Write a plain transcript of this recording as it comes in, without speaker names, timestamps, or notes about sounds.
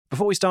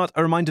Before we start,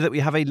 a reminder that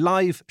we have a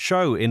live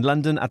show in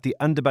London at the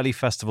Underbelly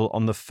Festival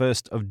on the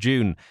 1st of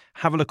June.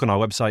 Have a look on our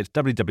website,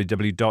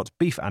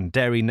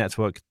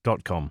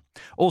 www.beefanddairynetwork.com.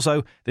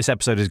 Also, this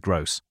episode is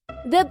gross.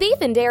 The Beef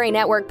and Dairy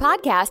Network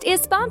podcast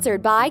is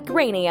sponsored by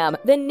Granium,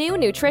 the new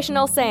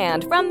nutritional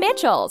sand from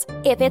Mitchell's.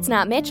 If it's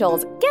not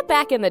Mitchell's, get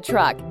back in the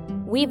truck.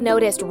 We've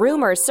noticed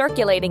rumors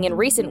circulating in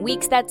recent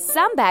weeks that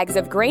some bags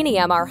of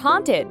Granium are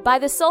haunted by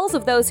the souls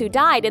of those who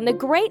died in the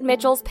Great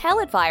Mitchell's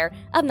Pellet Fire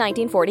of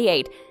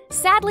 1948.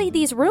 Sadly,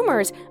 these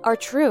rumors are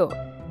true.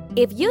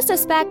 If you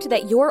suspect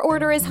that your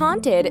order is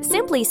haunted,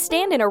 simply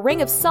stand in a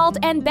ring of salt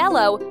and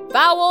bellow,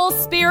 "Foul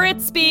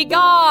spirits be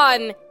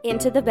gone!"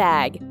 into the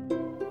bag.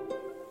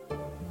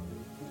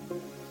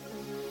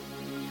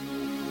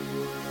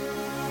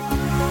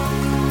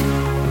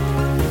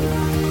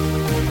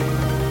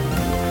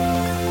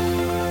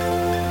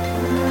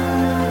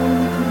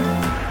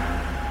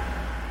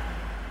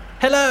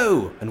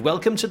 Hello, and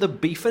welcome to the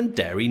Beef and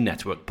Dairy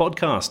Network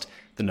podcast,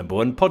 the number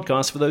one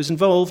podcast for those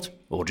involved,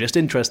 or just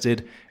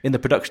interested, in the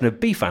production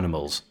of beef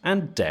animals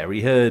and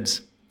dairy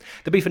herds.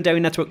 The Beef and Dairy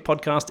Network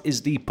podcast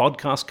is the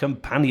podcast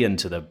companion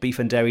to the Beef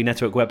and Dairy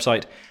Network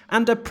website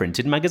and a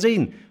printed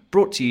magazine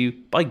brought to you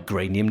by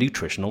Granium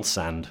Nutritional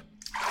Sand.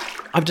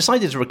 I've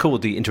decided to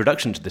record the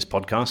introduction to this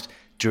podcast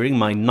during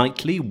my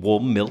nightly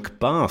warm milk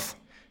bath.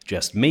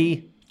 Just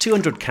me,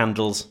 200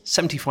 candles,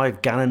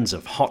 75 gallons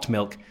of hot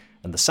milk,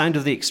 and the sound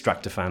of the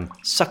extractor fan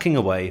sucking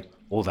away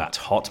all that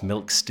hot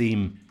milk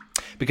steam.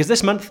 Because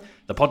this month,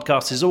 the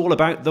podcast is all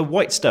about the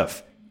white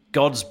stuff,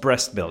 God's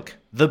breast milk,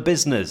 the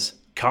business,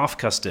 calf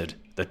custard,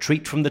 the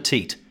treat from the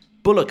teat,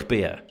 bullock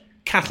beer,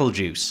 cattle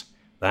juice.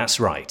 That's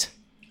right,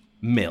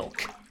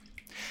 milk.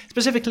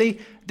 Specifically,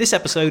 this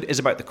episode is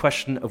about the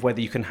question of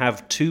whether you can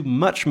have too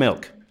much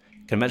milk.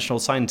 Conventional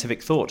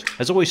scientific thought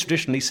has always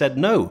traditionally said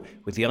no,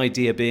 with the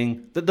idea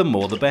being that the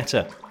more the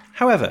better.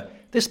 However,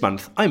 this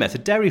month, I met a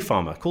dairy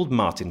farmer called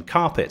Martin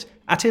Carpet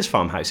at his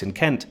farmhouse in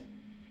Kent.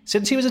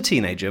 Since he was a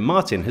teenager,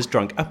 Martin has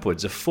drunk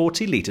upwards of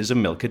 40 litres of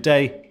milk a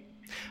day.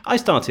 I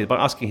started by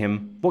asking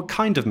him what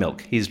kind of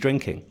milk he's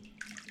drinking.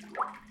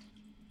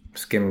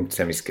 Skim,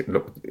 semi-skim,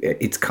 look,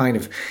 it's kind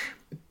of...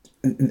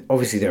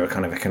 Obviously, there are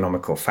kind of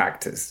economical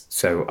factors,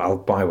 so I'll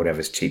buy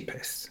whatever's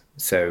cheapest.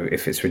 So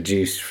if it's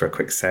reduced for a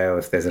quick sale,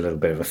 if there's a little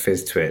bit of a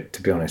fizz to it,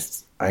 to be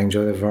honest, I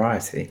enjoy the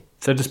variety.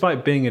 So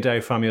despite being a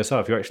dairy farmer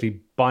yourself, you're actually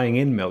buying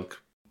in milk?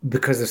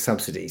 Because of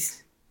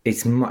subsidies,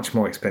 it's much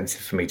more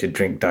expensive for me to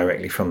drink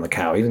directly from the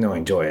cow. Even though I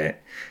enjoy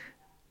it,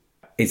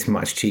 it's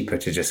much cheaper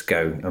to just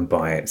go and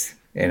buy it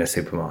in a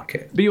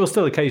supermarket. But you'll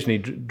still occasionally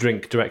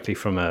drink directly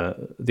from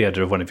the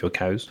udder of one of your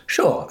cows?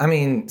 Sure. I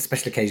mean,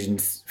 special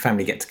occasions,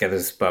 family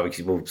get-togethers,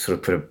 barbecues, we'll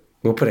sort of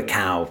put a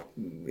cow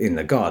in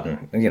the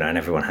garden, and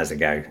everyone has a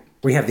go.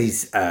 We have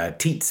these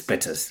teat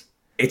splitters.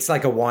 It's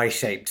like a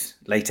Y-shaped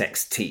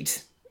latex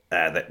teat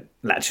that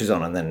latches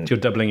on, and then... So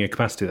you're doubling your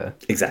capacity there?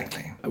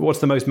 Exactly. What's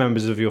the most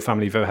members of your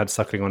family you've ever had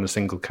suckling on a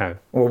single cow?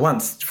 Well,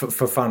 once,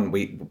 for fun,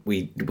 we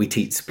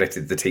teat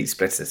splitted the teat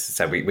splitters,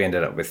 so we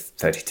ended up with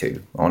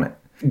 32 on it.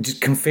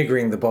 Just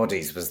configuring the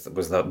bodies was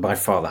by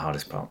far the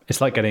hardest part.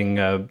 It's like getting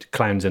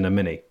clowns in a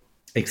mini.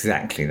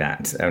 Exactly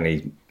that,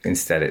 only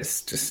instead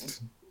it's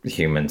just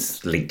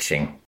humans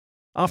leeching.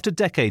 After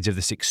decades of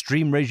this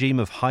extreme regime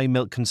of high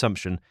milk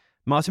consumption,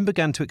 Martin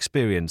began to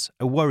experience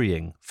a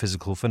worrying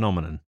physical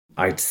phenomenon.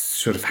 I'd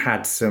sort of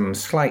had some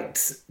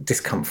slight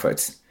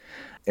discomfort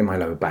in my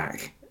lower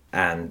back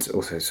and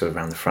also sort of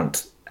around the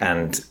front.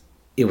 And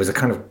it was a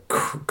kind of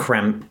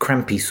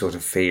crampy sort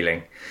of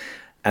feeling.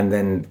 And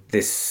then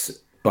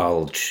this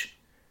bulge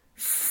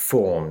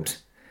formed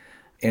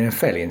in a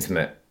fairly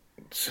intimate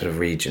sort of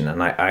region.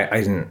 And I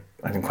didn't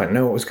quite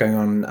know what was going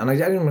on. And I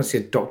didn't want to see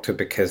a doctor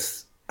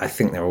because I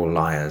think they're all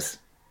liars.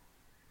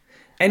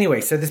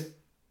 Anyway, so this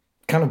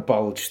kind of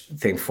bulge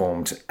thing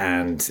formed,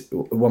 and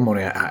one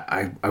morning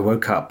I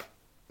woke up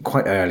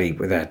quite early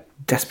with a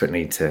desperate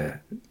need to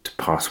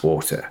pass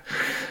water,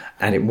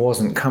 and it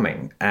wasn't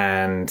coming.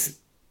 And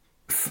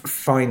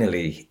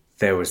finally,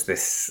 there was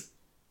this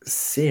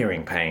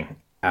searing pain,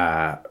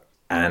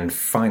 and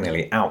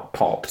finally out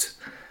popped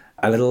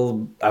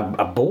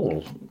a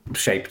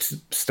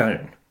ball-shaped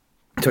stone.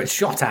 So it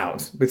shot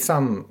out with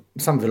some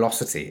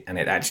velocity, and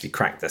it actually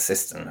cracked the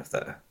cistern of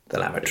the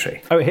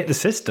lavatory. Oh, it hit the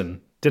cistern?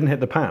 Didn't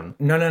hit the pan?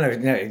 No,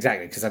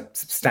 exactly, because I'm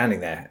standing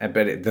there,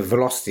 but the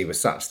velocity was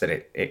such that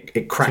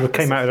it cracked. So it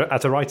came out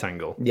at a right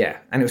angle? Yeah,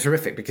 and it was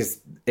horrific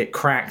because it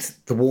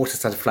cracked, the water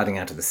started flooding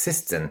out of the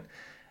cistern.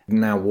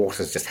 Now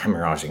water's just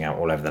hemorrhaging out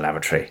all over the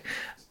lavatory.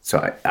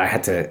 So I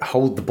had to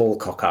hold the ball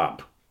cock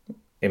up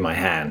in my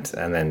hand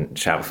and then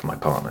shout for my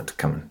partner to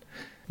come in.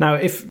 Now,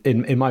 if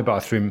in my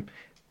bathroom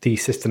the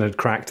cistern had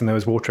cracked and there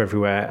was water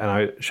everywhere and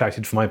I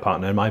shouted for my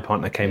partner and my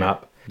partner came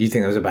up... You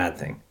think that was a bad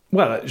thing?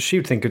 Well, she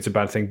would think it's a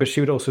bad thing, but she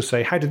would also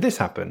say, how did this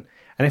happen?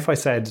 And if I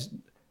said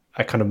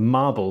a kind of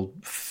marble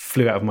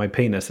flew out of my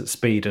penis at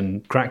speed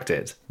and cracked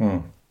it,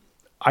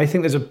 I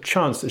think there's a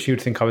chance that she would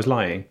think I was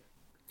lying.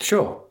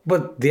 Sure.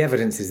 Well, the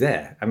evidence is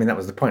there. I mean, that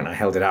was the point. I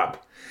held it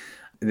up.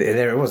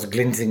 there it was,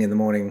 glinting in the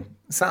morning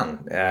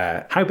sun.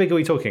 How big are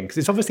we talking? Because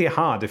it's obviously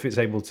hard if it's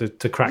able to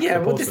crack the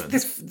porcelain.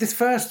 This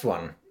first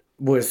one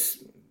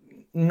was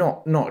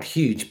not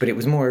huge, but it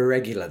was more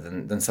irregular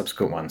than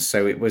subsequent ones.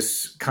 So it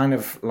was kind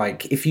of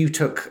like if you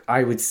took,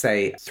 I would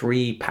say,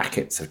 3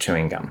 packets of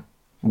chewing gum,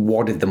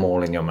 wadded them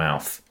all in your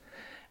mouth,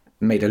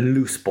 made a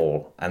loose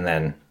ball, and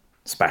then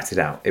spat it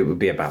out, it would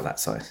be about that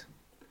size.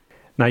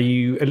 Now,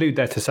 you allude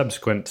there to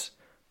subsequent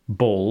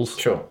balls.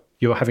 Sure.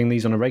 You're having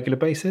these on a regular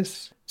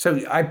basis?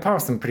 So I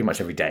pass them pretty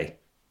much every day,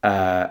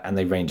 and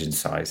they range in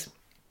size.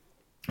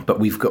 But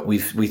we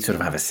sort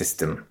of have a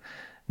system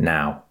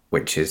now,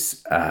 which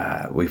is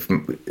we've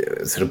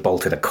sort of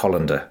bolted a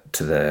colander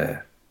to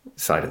the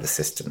side of the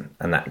system,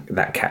 and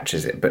that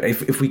catches it. But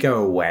if we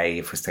go away,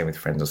 if we're staying with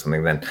friends or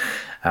something, then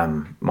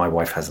my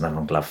wife has an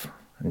oven glove,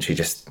 and she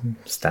just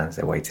stands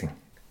there waiting.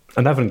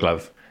 An oven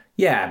glove?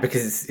 Yeah,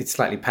 because it's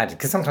slightly padded.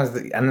 Because sometimes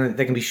and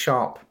there can be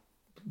sharp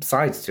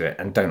sides to it,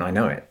 and don't I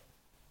know it?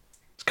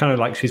 It's kind of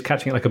like she's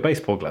catching it like a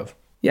baseball glove.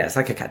 Yeah, it's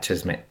like a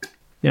catcher's mitt.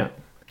 Yeah.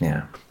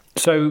 Yeah.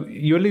 So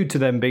you allude to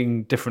them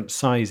being different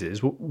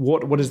sizes.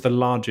 What is the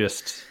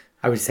largest?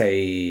 I would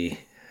say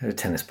a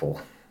tennis ball,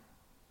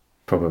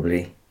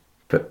 probably,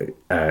 but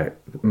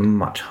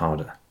much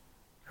harder,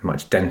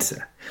 much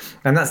denser.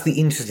 And that's the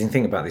interesting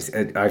thing about these.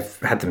 I've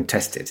had them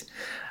tested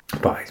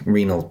by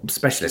renal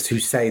specialists who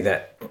say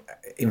that,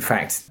 in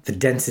fact, the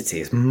density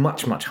is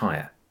much, much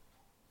higher,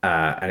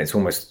 and it's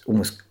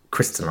almost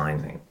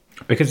crystalline.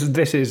 Because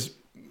this is,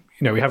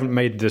 we haven't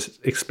made this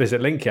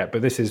explicit link yet,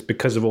 but this is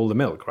because of all the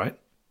milk, right?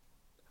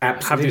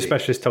 Absolutely. Have your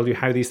specialists told you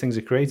how these things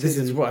are created? This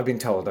is what I've been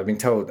told. I've been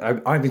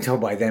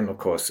told by them, of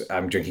course,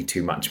 I'm drinking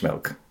too much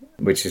milk,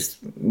 which is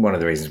one of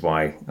the reasons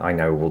why I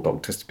know all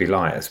doctors to be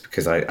liars,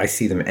 because I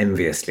see them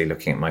enviously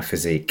looking at my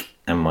physique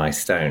and my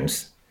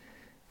stones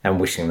and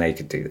wishing they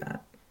could do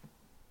that.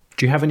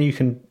 Do you have any you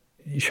can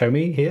show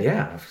me here?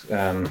 Yeah.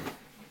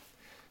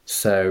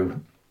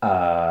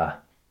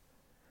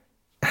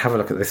 Have a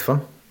look at this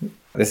one.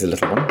 This is a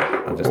little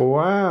one.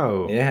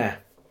 Wow. Yeah.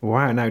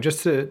 Wow. Now,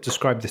 just to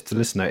describe this to the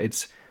listener,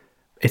 it's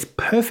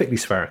perfectly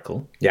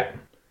spherical. Yeah.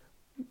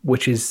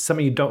 Which is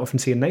something you don't often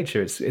see in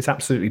nature. It's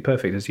absolutely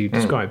perfect, as you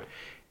described.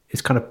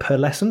 It's kind of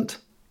pearlescent.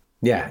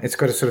 Yeah, it's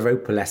got a sort of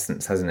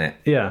opalescence, hasn't it?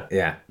 Yeah.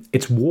 Yeah.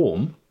 It's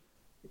warm.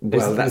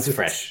 Well, that's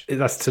fresh.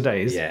 That's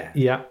today's. Yeah.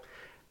 Yeah.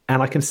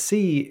 And I can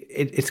see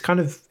it's kind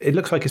of, it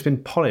looks like it's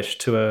been polished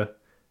to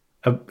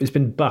it's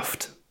been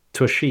buffed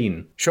to a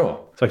sheen.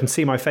 Sure. So I can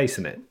see my face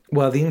in it.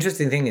 Well, the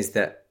interesting thing is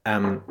that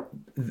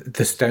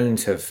the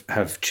stones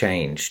have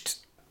changed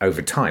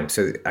over time.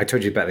 So I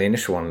told you about the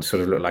initial one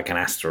sort of looked like an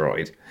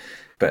asteroid,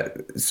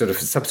 but sort of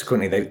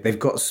subsequently they've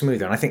got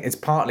smoother. And I think it's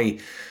partly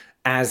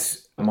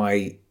as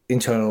my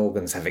internal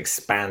organs have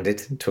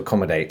expanded to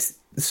accommodate,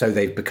 so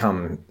they've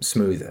become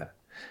smoother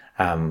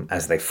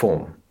as they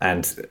form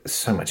and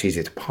so much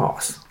easier to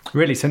pass.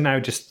 Really? So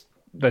now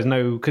there's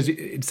no, because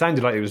it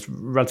sounded like it was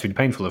relatively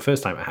painful the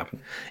first time it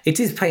happened. It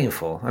is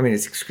painful. I mean,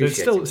 it's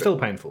excruciating. It's still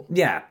painful.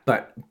 Yeah,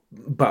 but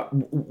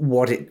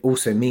what it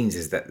also means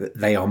is that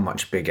they are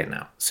much bigger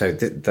now. So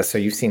so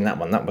you've seen that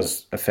one. That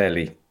was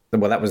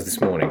that was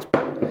this morning's.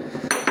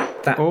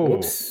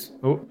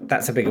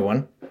 That's a bigger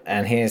one.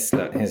 And here's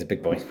a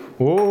big boy.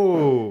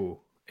 Oh,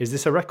 is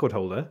this a record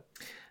holder?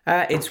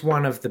 It's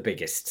one of the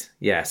biggest.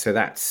 Yeah, so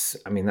that's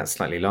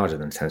slightly larger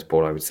than a tennis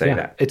ball, I would say.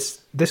 Yeah,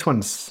 it's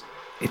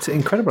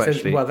incredible,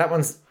 actually. Well, that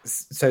one's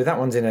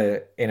in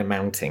a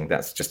mounting.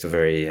 That's just a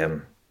very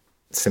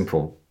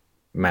simple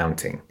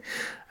mounting,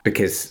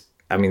 because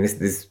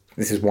this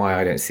is why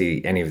I don't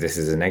see any of this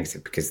as a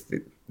negative, because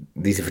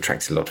these have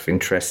attracted a lot of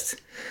interest,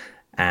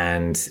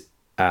 and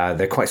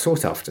they're quite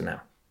sought after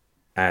now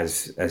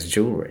as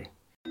jewellery.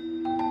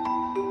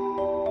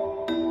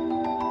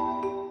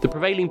 The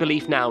prevailing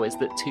belief now is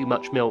that too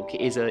much milk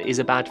is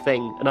a bad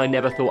thing, and I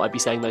never thought I'd be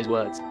saying those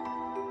words.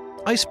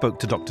 I spoke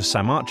to Dr.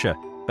 Sam Archer,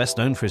 best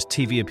known for his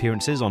TV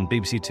appearances on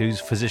BBC Two's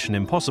Physician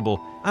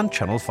Impossible and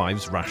Channel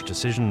 5's Rash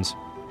Decisions.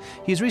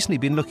 He has recently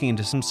been looking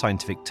into some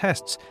scientific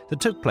tests that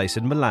took place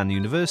in Milan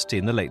University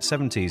in the late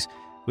 70s,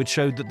 which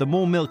showed that the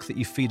more milk that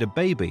you feed a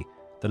baby,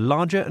 the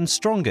larger and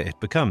stronger it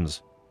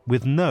becomes,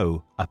 with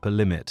no upper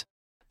limit.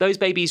 Those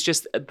babies,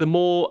 just the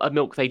more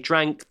milk they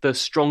drank, the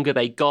stronger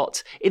they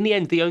got. In the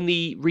end, the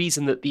only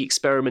reason that the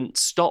experiment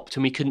stopped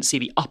and we couldn't see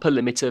the upper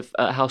limit of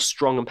how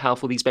strong and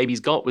powerful these babies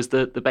got was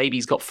that the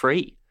babies got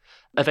free.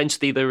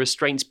 Eventually, the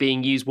restraints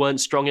being used weren't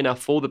strong enough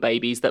for the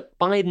babies, that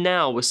by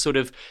now was sort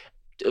of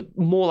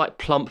more like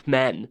plump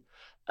men,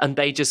 and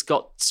they just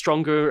got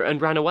stronger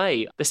and ran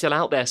away. They're still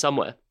out there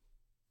somewhere.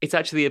 It's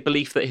actually a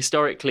belief that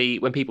historically,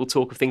 when people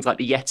talk of things like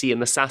the Yeti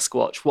and the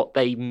Sasquatch, what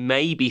they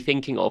may be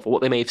thinking of, or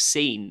what they may have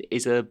seen,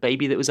 is a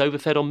baby that was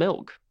overfed on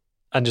milk.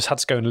 And just had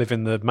to go and live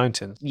in the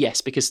mountains?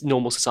 Yes, because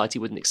normal society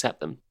wouldn't accept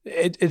them.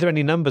 Are there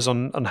any numbers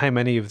on how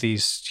many of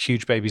these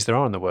huge babies there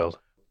are in the world?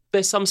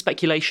 There's some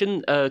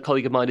speculation. A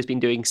colleague of mine has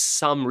been doing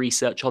some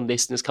research on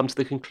this and has come to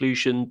the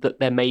conclusion that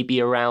there may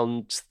be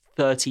around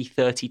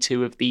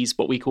 32 of these,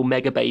 what we call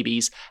mega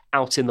babies,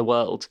 out in the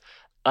world.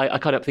 I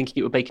kind of thinking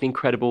it would make an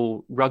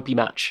incredible rugby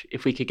match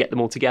if we could get them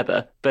all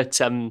together. But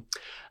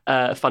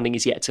funding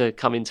is yet to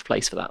come into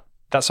place for that.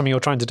 That's something you're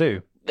trying to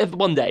do?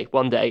 One day.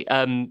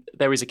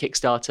 There is a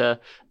Kickstarter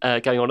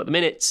going on at the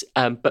minute.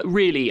 But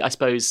really, I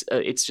suppose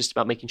it's just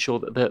about making sure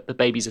that the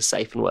babies are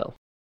safe and well.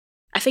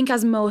 I think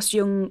as most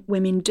young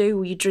women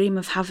do, you dream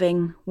of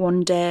having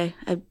one day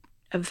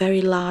a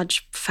very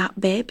large, fat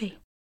baby.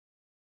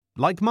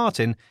 Like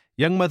Martin,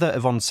 young mother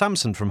Yvonne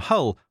Sampson from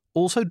Hull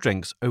also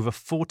drinks over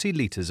 40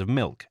 litres of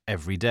milk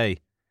every day.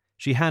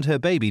 She had her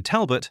baby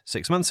Talbot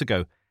 6 months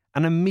ago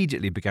and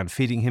immediately began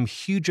feeding him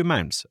huge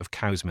amounts of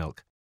cow's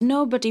milk.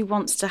 Nobody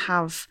wants to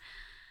have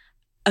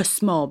a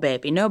small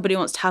baby. Nobody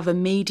wants to have a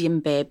medium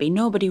baby.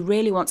 Nobody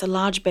really wants a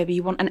large baby.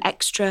 You want an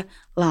extra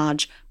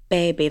large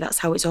baby. That's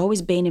how it's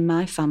always been in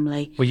my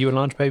family. Were you a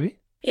large baby?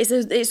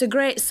 It's a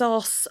great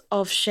source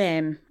of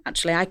shame,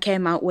 actually. I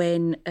came out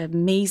weighing a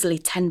measly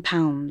 10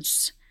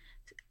 pounds.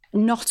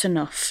 Not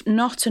enough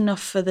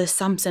for the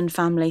Sampson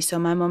family, so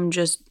my mum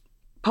just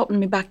popped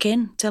me back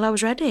in till I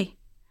was ready.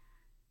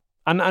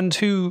 And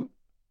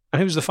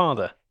who's the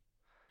father?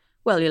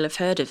 Well, you'll have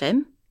heard of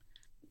him.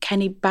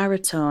 Kenny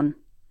Baritone.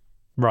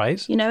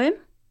 Right. You know him?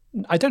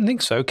 I don't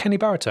think so. Kenny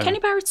Baritone. Kenny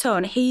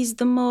Baritone, he's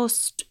the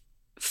most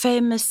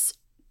famous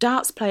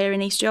darts player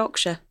in East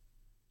Yorkshire.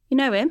 You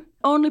know him?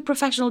 Only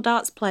professional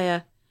darts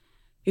player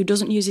who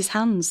doesn't use his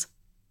hands.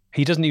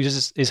 He doesn't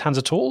use his hands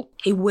at all?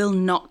 He will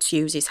not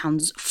use his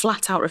hands.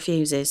 Flat out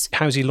refuses.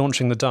 How's he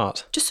launching the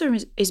dart? Just through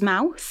his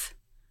mouth.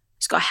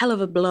 He's got a hell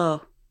of a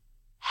blow.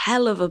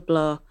 Hell of a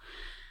blow.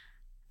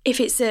 If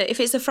it's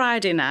a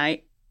Friday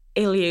night,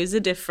 he'll use a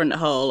different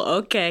hole.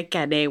 Okay,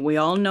 Kenny, we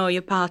all know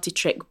your party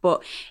trick,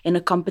 but in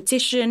a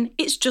competition,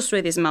 it's just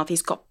with his mouth.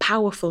 He's got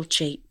powerful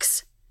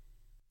cheeks.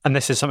 And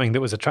this is something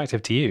that was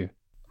attractive to you?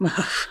 Well,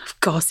 of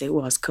course it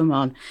was, come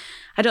on.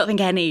 I don't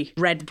think any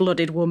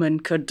red-blooded woman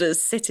could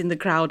sit in the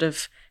crowd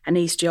of an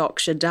East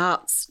Yorkshire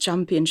darts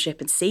championship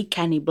and see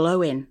Kenny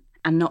blowing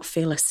and not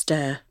feel a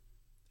stir.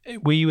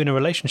 Were you in a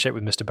relationship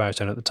with Mr.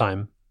 Baritone at the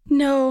time?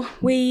 No,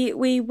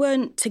 we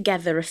weren't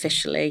together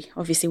officially.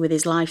 Obviously, with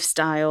his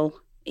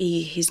lifestyle,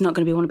 he's not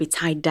going to want to be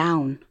tied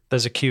down.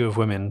 There's a queue of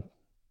women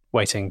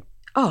waiting.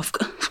 Oh, of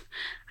course.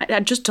 I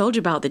just told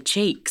you about the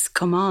cheeks.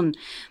 Come on.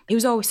 He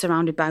was always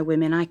surrounded by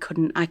women. I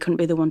couldn't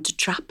be the one to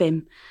trap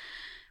him.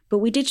 But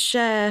we did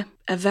share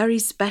a very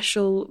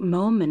special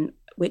moment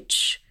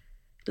which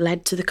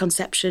led to the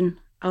conception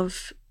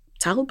of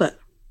Talbot.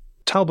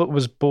 Talbot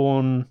was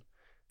born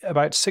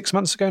about 6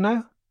 months ago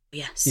now?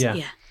 Yes,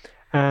 yeah.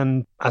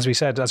 And as we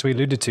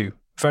alluded to,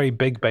 very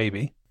big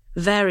baby.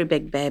 Very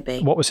big baby.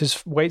 What was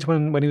his weight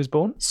when he was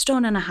born? 1.5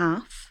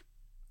 stone.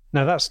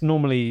 Now, that's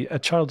normally, a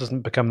child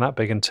doesn't become that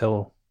big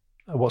until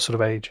what sort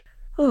of age?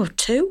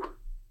 2,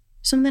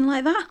 something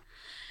like that.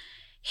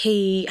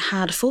 He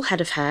had a full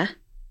head of hair,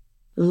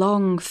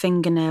 long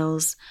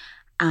fingernails,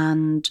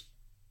 and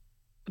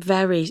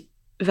very,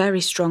 very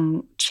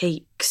strong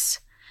cheeks,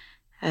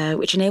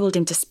 which enabled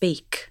him to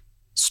speak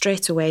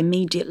straight away,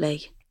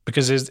 immediately.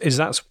 Because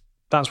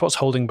that's what's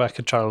holding back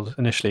a child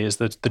initially, is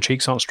that the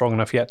cheeks aren't strong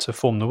enough yet to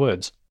form the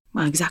words.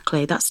 Well,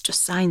 exactly. That's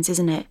just science,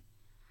 isn't it?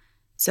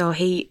 So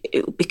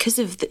because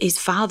of his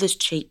father's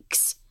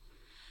cheeks,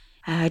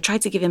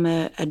 tried to give him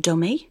a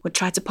dummy, would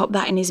try to pop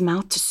that in his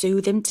mouth to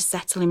soothe him, to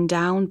settle him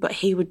down, but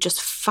he would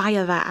just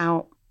fire that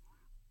out,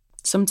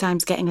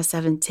 sometimes getting a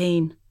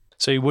 17.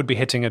 So you would be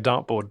hitting a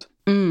dartboard?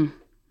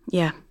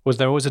 Yeah. Was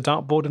there always a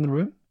dartboard in the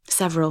room?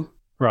 Several.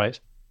 Right.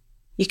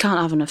 You can't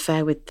have an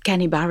affair with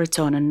Kenny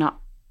Baritone and not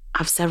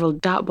have several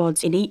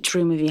dartboards in each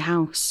room of your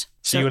house.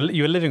 So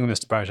you were living with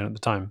Mr. Baritone at the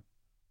time?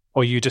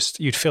 Or you'd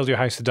filled your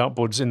house with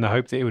dartboards in the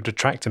hope that it would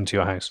attract him to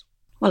your house?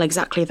 Well,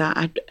 exactly that.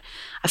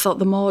 I thought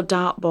the more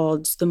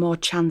dartboards, the more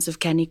chance of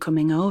Kenny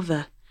coming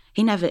over.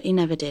 He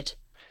never did.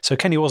 So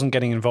Kenny wasn't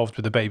getting involved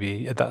with the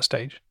baby at that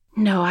stage?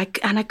 No, I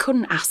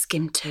couldn't ask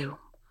him to.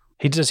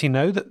 Does he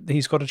know that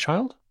he's got a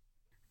child?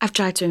 I've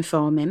tried to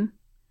inform him.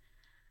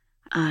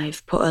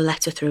 I've put a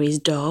letter through his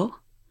door.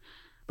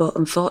 But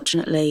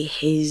unfortunately,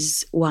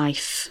 his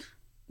wife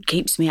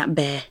keeps me at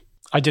bay.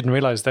 I didn't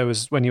realise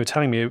when you were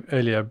telling me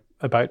earlier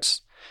about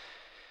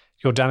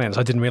your dalliance,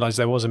 I didn't realise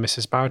there was a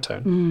Mrs.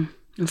 Baritone.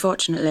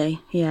 Unfortunately,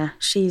 yeah.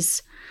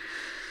 She's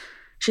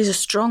a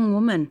strong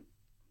woman,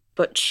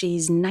 but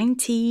she's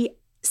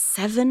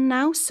 97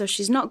 now, so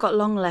she's not got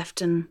long left.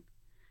 And,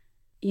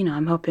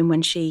 I'm hoping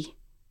when she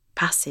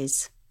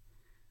passes,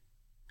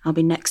 I'll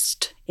be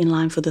next in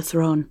line for the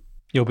throne.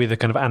 You'll be the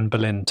kind of Anne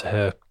Boleyn to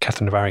her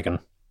Catherine of Aragon.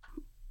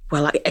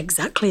 Well,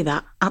 exactly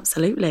that.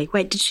 Absolutely.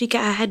 Wait, did she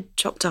get her head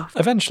chopped off?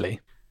 Eventually.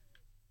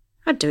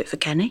 I'd do it for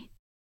Kenny.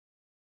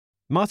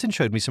 Martin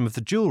showed me some of the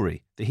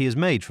jewellery that he has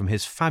made from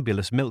his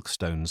fabulous milk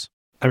stones.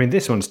 I mean,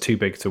 this one's too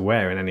big to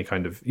wear in any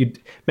kind of...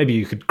 Maybe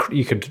you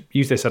could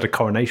use this at a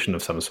coronation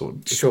of some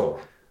sort.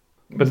 Sure.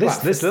 But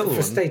this little for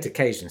one, state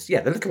occasions,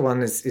 yeah, the little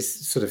one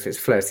is sort of, it's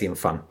flirty and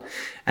fun,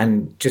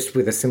 and just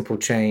with a simple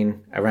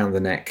chain around the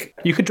neck.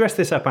 you could dress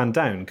this up and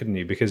down, couldn't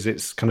you? Because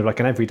it's kind of like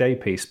an everyday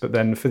piece. But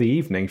then for the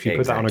evening, if you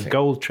put that on a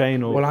gold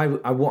chain, or well,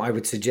 what I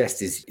would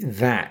suggest is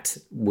that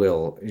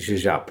will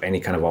zhuzh up any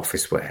kind of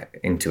office wear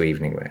into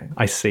evening wear.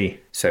 I see.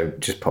 So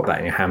just pop that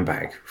in your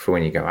handbag for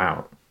when you go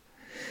out,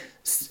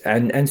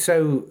 and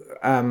so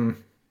I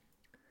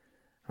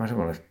don't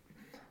want to.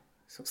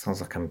 It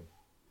sounds like I'm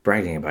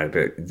bragging about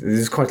it, but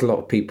there's quite a lot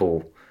of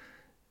people,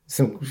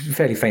 some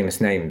fairly famous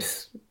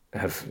names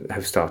have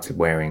started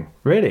wearing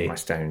my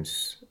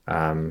stones.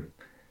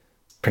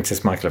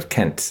 Princess Michael of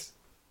Kent,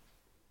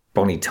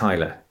 Bonnie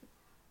Tyler.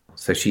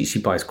 So she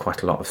buys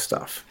quite a lot of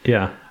stuff.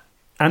 Yeah.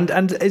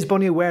 And is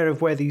Bonnie aware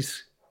of where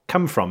these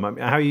come from? I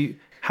mean,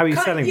 how are you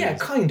selling these? Yeah,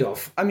 kind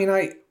of. I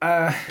mean,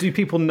 do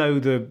people know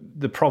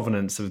the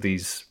provenance of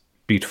these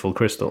beautiful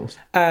crystals?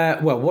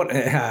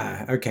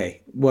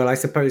 Okay. Well, I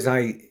suppose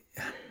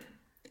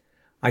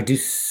I do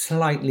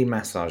slightly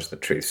massage the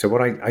truth. So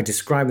what I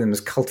describe them as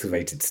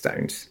cultivated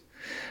stones,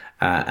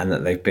 and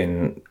that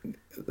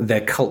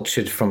they're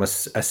cultured from a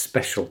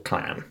special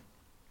clam.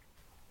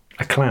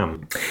 A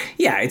clam?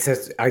 Yeah,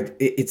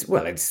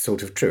 it's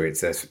sort of true.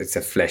 It's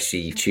a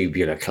fleshy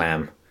tubular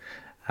clam,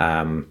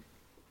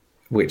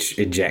 which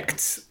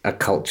ejects a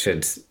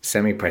cultured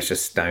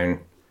semi-precious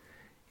stone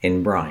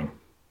in brine.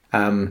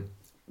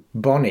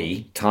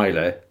 Bonnie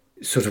Tyler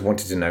sort of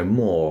wanted to know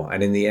more,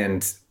 and in the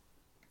end,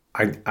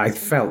 I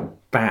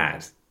felt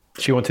bad.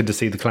 She wanted to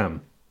see the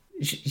clam.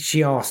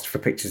 She asked for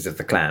pictures of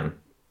the clam.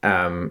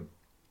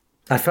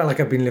 I felt like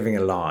I'd been living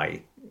a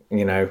lie,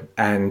 you know.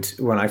 And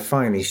when I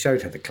finally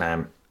showed her the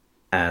clam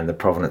and the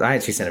provenance, I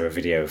actually sent her a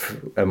video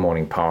of a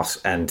morning pass,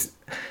 and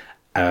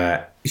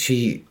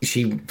she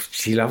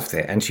loved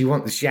it, and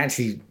she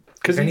actually,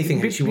 if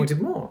anything, she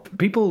wanted more.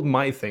 People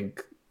might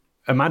think,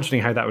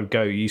 imagining how that would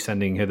go, you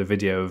sending her the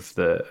video of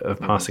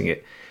passing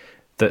it,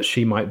 that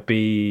she might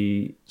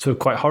be sort of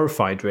quite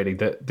horrified, really,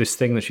 that this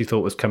thing that she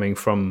thought was coming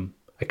from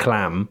a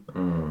clam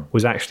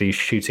was actually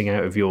shooting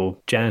out of your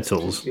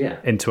genitals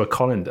into a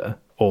colander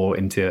or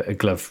into a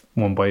glove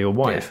worn by your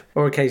wife.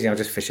 Yeah. Or occasionally I'll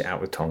just fish it out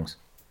with tongs.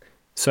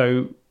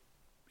 So,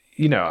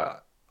 you know,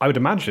 I would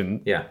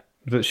imagine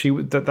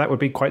that that would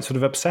be quite sort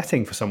of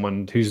upsetting for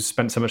someone who's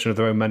spent so much of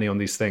their own money on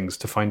these things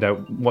to find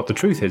out what the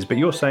truth is. But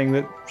you're saying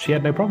that she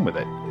had no problem with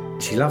it.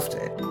 She loved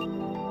it.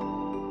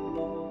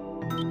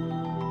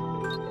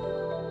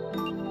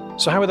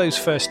 So how were those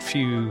first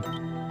few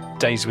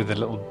days with the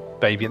little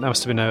baby? And that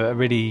must have been a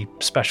really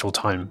special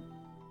time.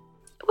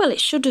 Well, it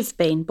should have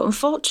been, but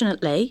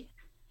unfortunately,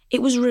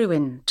 it was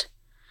ruined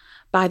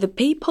by the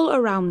people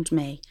around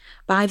me,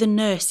 by the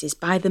nurses,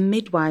 by the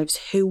midwives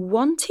who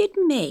wanted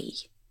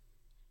me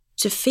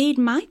to feed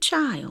my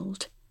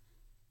child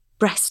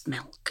breast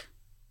milk.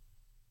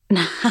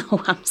 Now,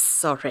 I'm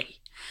sorry.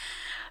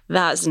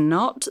 That's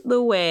not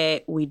the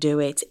way we do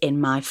it in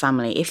my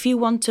family. If you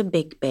want a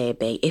big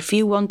baby, if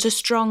you want a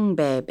strong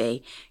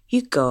baby,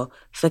 you go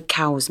for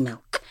cow's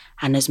milk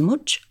and as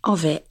much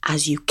of it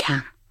as you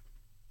can.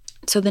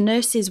 So the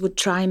nurses would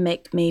try and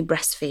make me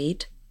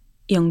breastfeed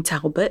young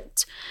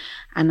Talbot,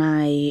 and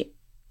I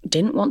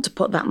didn't want to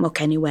put that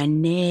milk anywhere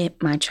near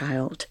my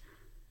child.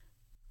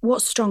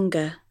 What's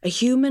stronger, a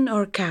human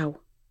or a cow?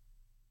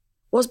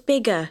 What's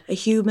bigger, a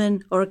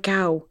human or a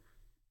cow?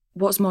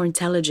 What's more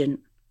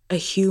intelligent, a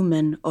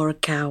human or a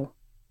cow?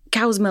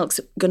 Cow's milk's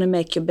going to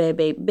make your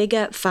baby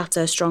bigger,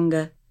 fatter,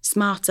 stronger,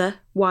 smarter,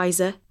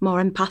 wiser,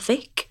 more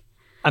empathic.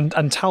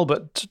 And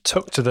Talbot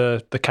took to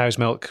the cow's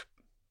milk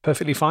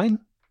perfectly fine?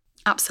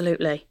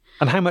 Absolutely.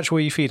 And how much were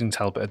you feeding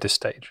Talbot at this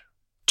stage?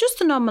 Just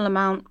the normal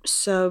amount,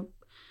 so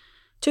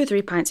 2 or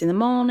 3 pints in the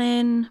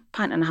morning,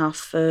 1.5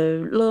 pints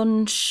for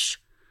lunch,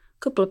 a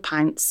couple of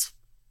pints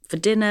for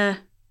dinner,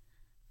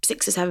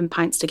 6 or 7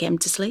 pints to get him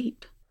to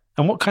sleep.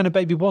 And what kind of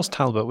baby was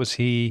Talbot? Was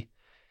he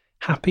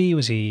happy?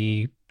 Was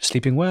he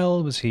sleeping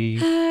well? Was he...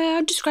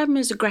 I'd describe him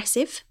as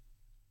aggressive,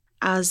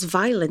 as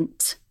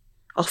violent,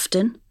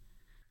 often,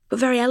 but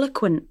very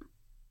eloquent.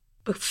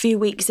 A few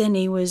weeks in,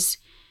 he was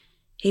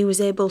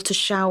able to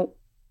shout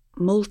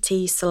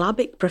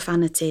multi-syllabic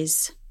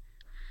profanities.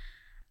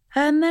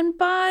 And then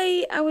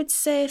by, I would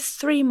say,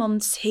 3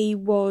 months, he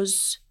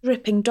was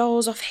ripping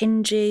doors off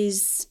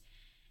hinges,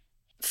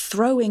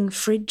 throwing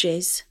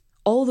fridges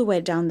all the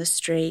way down the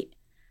street.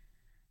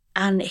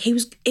 And he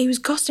was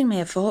costing me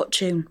a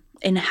fortune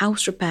in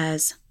house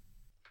repairs.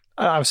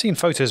 I've seen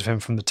photos of him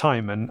from the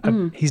time,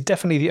 and he's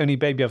definitely the only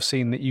baby I've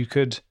seen that you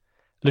could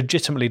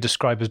legitimately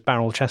describe as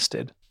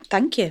barrel-chested.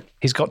 Thank you.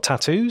 He's got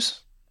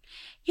tattoos?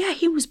 Yeah,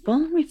 he was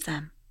born with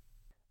them.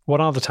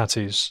 What are the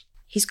tattoos?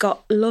 He's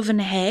got love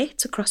and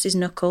hate across his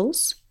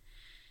knuckles.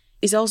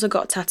 He's also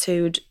got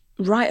tattooed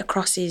right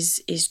across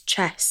his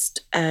chest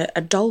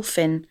a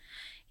dolphin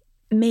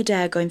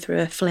mid-air going through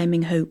a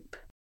flaming hoop.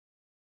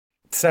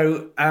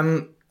 So,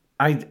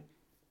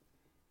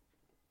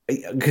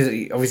 because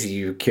obviously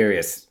you were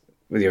curious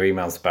with your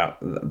emails about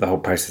the whole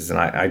process, and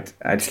I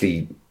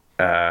actually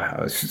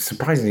I was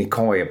surprisingly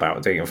coy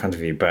about doing it in front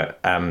of you, but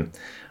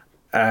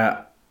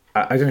I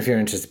don't know if you're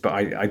interested, but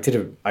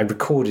I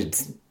recorded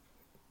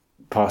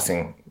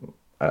passing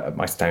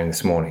my stone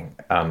this morning.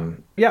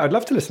 Yeah, I'd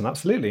love to listen.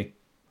 Absolutely.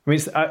 I mean,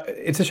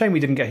 it's a shame we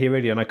didn't get here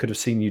earlier, and I could have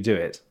seen you do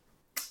it.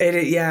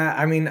 Yeah,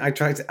 I mean, I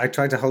tried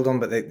to hold on,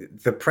 but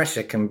the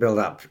pressure can build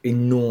up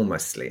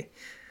enormously.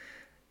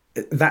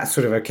 That's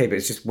sort of okay, but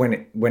it's just when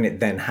it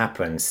then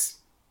happens.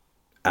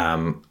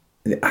 The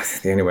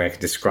only way I can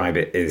describe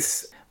it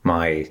is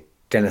my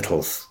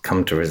genitals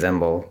come to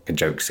resemble a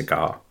joke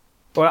cigar.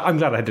 Well, I'm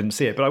glad I didn't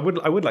see it, but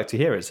I would like to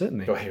hear it,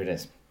 certainly. Oh, here it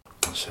is.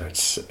 So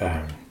it's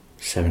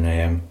 7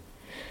 a.m.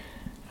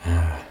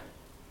 It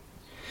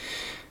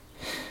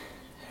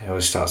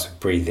always starts with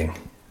breathing.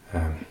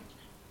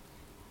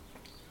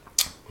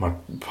 My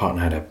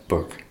partner had a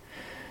book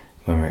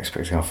when we were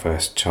expecting our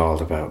first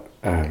child about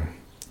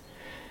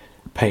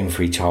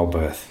pain-free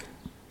childbirth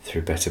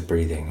through better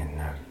breathing,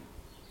 and I've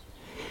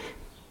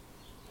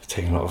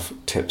taken a lot of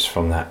tips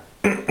from that.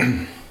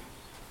 I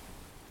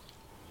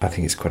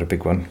think it's quite a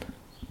big one.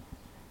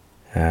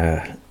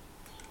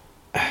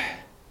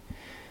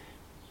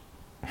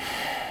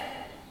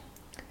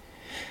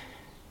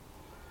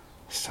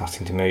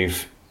 Starting to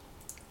move,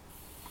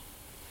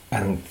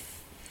 and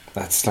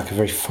that's like a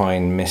very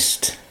fine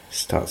mist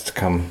starts to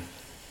come.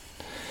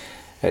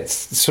 It's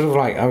sort of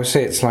like, I would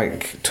say it's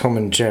like Tom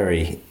and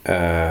Jerry,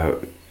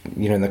 in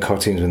the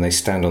cartoons when they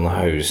stand on the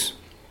hose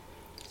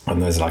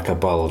and there's like a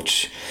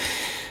bulge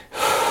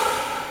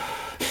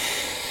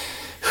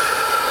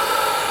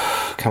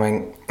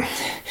coming.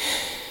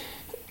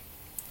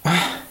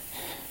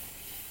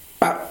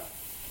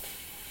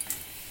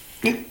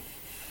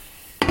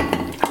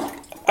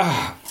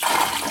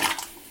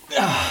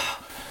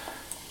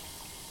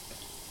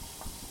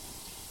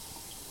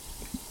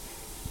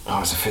 Oh,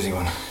 it's a fizzy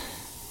one.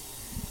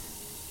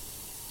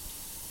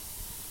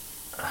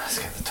 Let's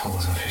get the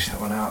tongs and fish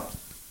that one out.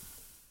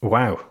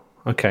 Wow.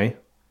 Okay.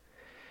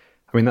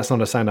 I mean, that's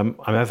not a sound I'm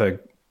ever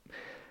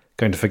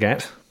going to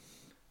forget.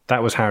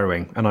 That was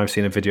harrowing, and I've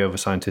seen a video of a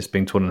scientist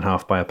being torn in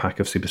half by a pack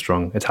of super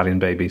strong Italian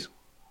babies.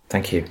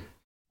 Thank you.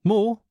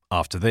 More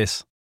after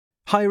this.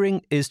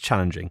 Hiring is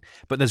challenging,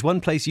 but there's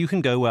one place you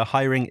can go where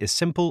hiring is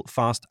simple,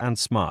 fast, and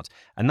smart,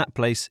 and that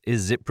place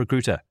is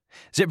ZipRecruiter.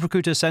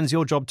 ZipRecruiter sends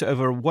your job to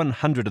over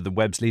 100 of the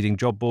web's leading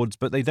job boards,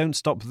 but they don't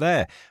stop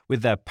there.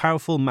 With their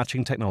powerful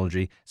matching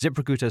technology,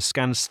 ZipRecruiter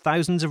scans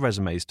thousands of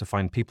resumes to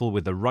find people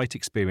with the right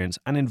experience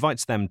and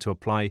invites them to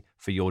apply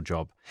for your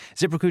job.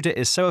 ZipRecruiter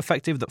is so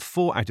effective that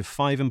 4 out of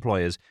 5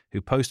 employers who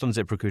post on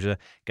ZipRecruiter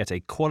get a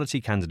quality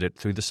candidate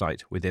through the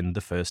site within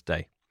the first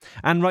day.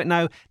 And right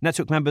now,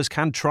 Network members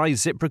can try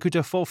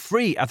ZipRecruiter for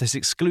free at this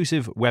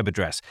exclusive web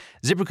address,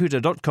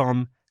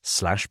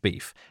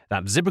 ZipRecruiter.com/beef.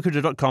 That's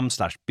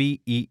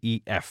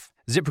ZipRecruiter.com/BEEF.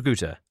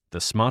 ZipRecruiter,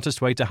 the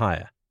smartest way to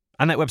hire.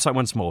 And that website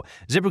once more,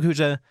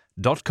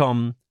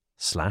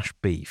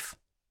 ZipRecruiter.com/beef.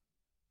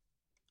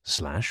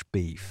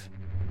 /beef.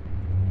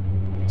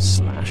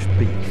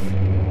 /beef.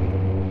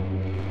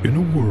 In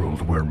a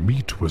world where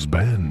meat was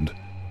banned,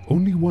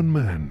 only one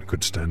man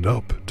could stand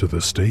up to the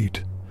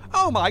state.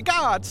 Oh my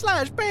God,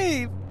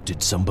 /beef!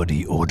 Did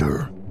somebody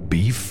order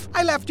beef?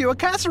 I left you a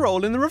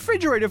casserole in the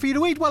refrigerator for you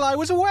to eat while I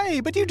was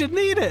away, but you didn't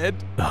eat it.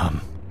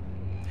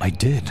 I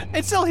did.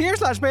 It's still here,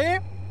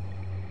 /beef.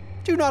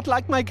 Do you not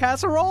like my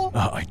casserole?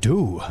 I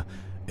do.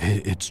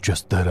 It's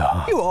just that,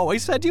 You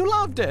always said you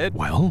loved it.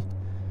 Well,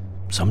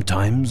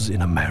 sometimes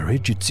in a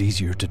marriage it's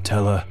easier to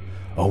tell a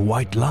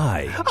white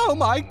lie. Oh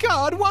my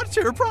God, what's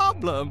your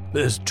problem?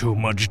 There's too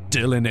much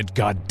dill in it,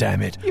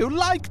 goddammit. You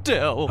like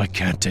dill. I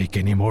can't take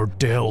any more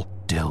dill.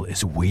 Dill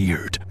is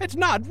weird. It's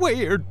not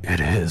weird. It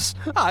is.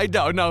 I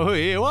don't know who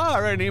you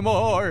are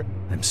anymore.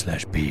 I'm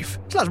 /beef. /beef?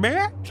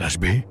 /beef.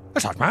 /beef?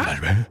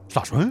 /beef.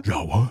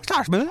 Jawa.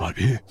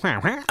 /beef?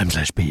 I'm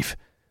 /beef.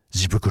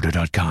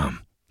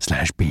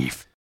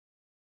 ZipRecruiter.com/beef.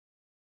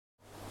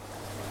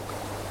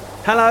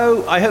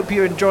 Hello, I hope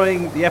you're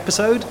enjoying the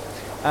episode.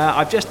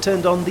 I've just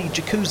turned on the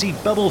jacuzzi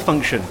bubble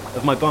function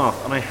of my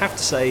bath, and I have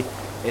to say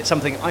it's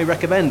something I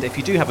recommend if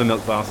you do have a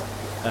milk bath,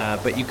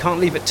 but you can't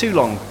leave it too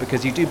long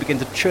because you do begin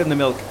to churn the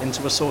milk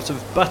into a sort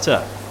of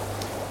butter.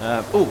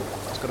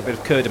 It's got a bit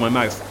of curd in my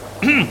mouth.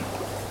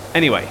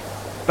 Anyway,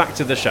 back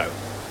to the show.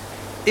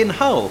 In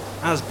Hull,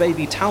 as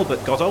baby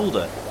Talbot got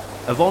older,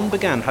 Yvonne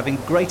began having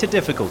greater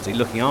difficulty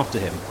looking after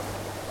him.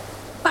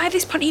 By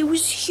this point, he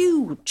was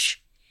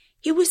huge.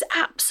 He was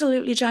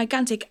absolutely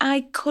gigantic.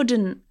 I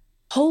couldn't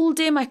hold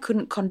him. I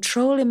couldn't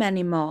control him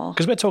anymore.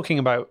 Because we're talking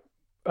about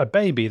a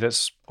baby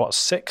that's,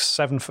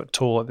 6-7 foot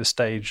tall at this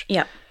stage.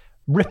 Yeah.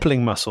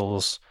 Rippling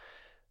muscles,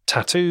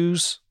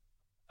 tattoos,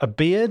 a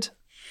beard.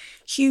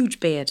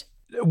 Huge beard.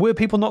 Were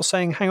people not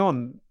saying, hang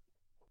on,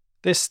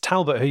 this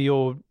Talbot who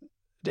you're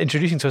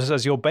introducing to us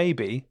as your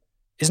baby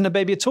isn't a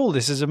baby at all.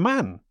 This is a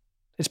man.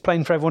 It's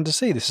plain for everyone to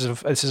see. This is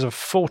a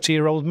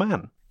 40-year-old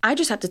man. I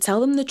just had to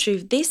tell them the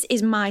truth. This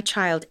is my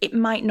child. It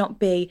might not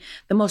be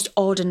the most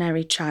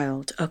ordinary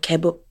child, okay,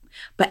 but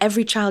but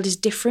every child is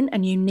different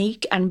and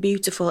unique and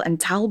beautiful, and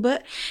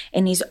Talbot,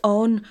 in his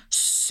own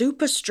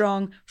super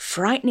strong,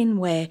 frightening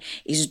way,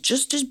 is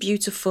just as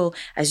beautiful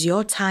as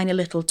your tiny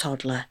little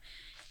toddler.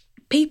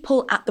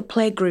 People at the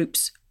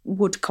playgroups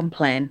would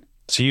complain.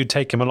 So you'd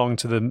take him along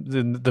to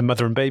the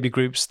mother and baby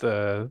groups,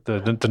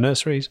 the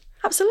nurseries?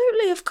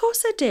 Absolutely, of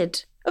course I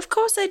did. Of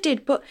course I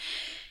did, but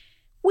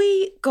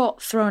we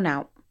got thrown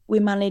out. We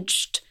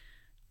managed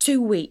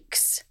 2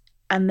 weeks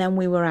and then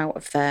we were out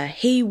of there.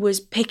 He was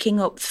picking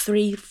up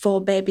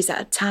 3-4 babies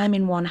at a time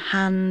in one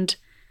hand.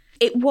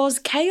 It was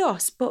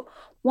chaos, but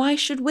why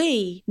should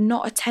we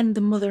not attend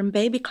the mother and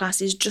baby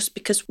classes just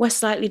because we're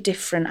slightly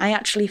different? I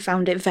actually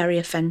found it very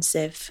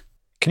offensive.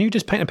 Can you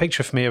just paint a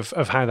picture for me of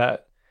how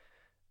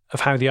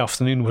the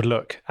afternoon would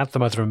look at the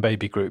mother and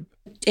baby group?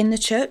 In the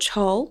church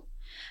hall,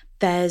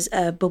 there's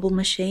a bubble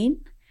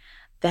machine.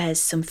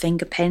 There's some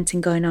finger painting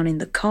going on in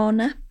the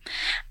corner.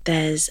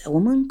 There's a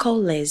woman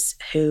called Liz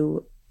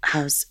who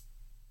has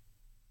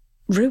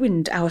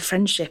ruined our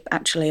friendship,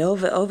 actually,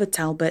 over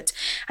Talbot.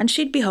 And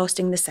she'd be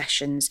hosting the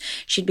sessions.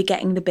 She'd be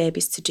getting the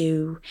babies to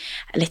do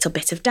a little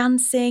bit of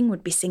dancing,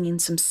 would be singing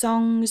some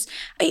songs.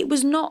 It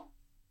was not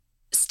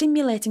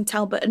stimulating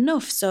Talbot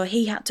enough, so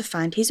he had to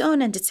find his own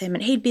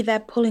entertainment. He'd be there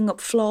pulling up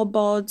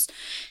floorboards.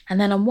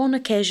 And then on one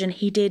occasion,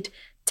 he did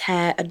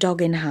tear a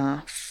dog in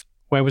half.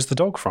 Where was the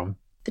dog from?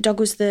 The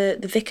dog was the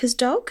vicar's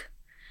dog,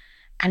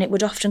 and it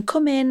would often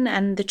come in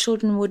and the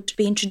children would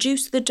be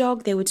introduced to the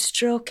dog, they would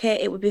stroke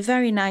it, it would be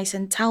very nice,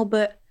 and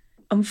Talbot,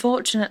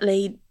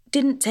 unfortunately,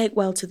 didn't take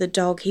well to the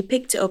dog. He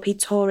picked it up, he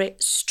tore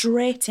it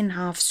straight in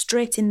half,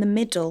 straight in the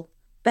middle,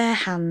 bare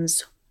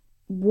hands,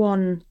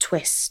 one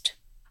twist.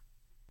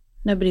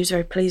 Nobody was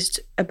very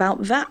pleased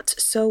about that,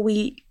 so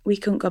we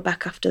couldn't go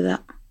back after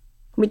that,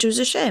 which was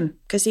a shame,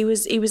 because he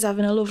was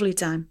having a lovely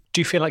time.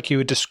 Do you feel like you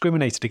were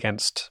discriminated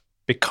against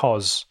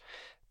because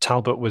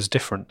Talbot was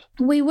different?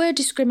 We were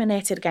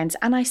discriminated against,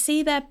 and I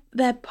see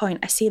their point.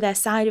 I see their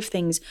side of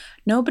things.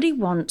 Nobody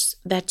wants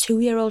their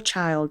 2-year-old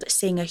child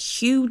seeing a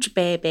huge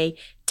baby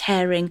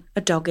tearing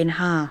a dog in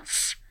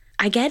half.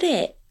 I get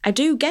it. I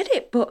do get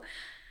it, but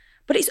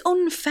it's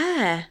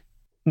unfair.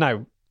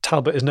 Now,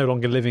 Talbot is no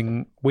longer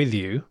living with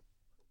you.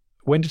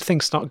 When did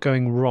things start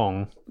going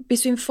wrong?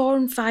 Between 4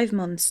 and 5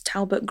 months,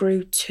 Talbot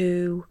grew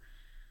to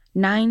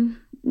 10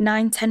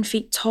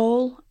 feet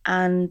tall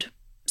and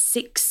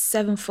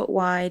 6-7 foot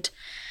wide,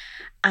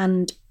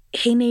 and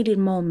he needed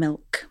more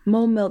milk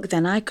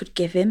than I could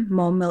give him,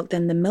 more milk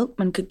than the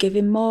milkman could give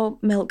him, more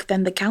milk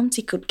than the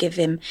county could give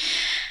him.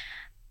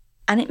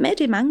 And it made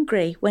him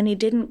angry when he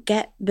didn't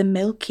get the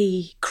milk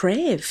he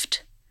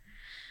craved.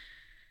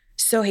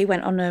 So he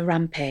went on a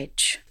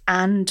rampage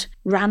and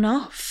ran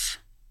off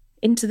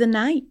into the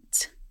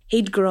night.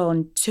 He'd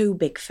grown too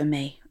big for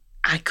me.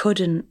 I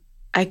couldn't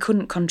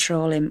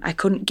control him. I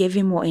couldn't give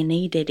him what he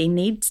needed. He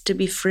needs to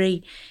be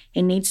free.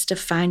 He needs to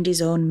find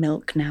his own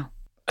milk now.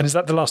 And is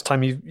that the last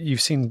time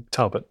you've seen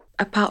Talbot?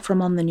 Apart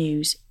from on the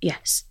news,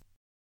 yes.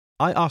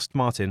 I asked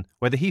Martin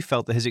whether he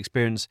felt that his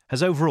experience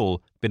has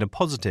overall been a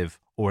positive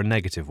or a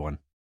negative one.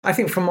 I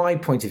think from my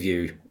point of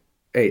view,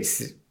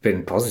 it's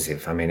been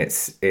positive. I mean,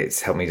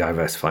 it's helped me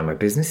diversify my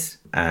business,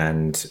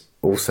 and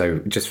also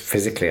just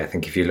physically, I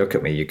think if you look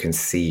at me, you can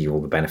see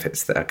all the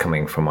benefits that are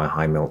coming from my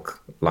high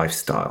milk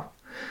lifestyle.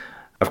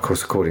 Of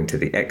course, according to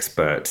the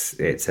experts,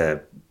 it's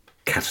a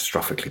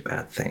catastrophically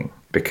bad thing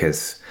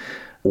because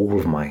all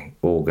of my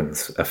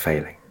organs are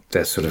failing.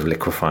 They're sort of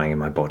liquefying in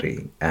my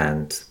body,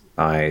 and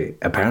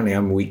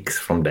I'm weeks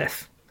from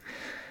death.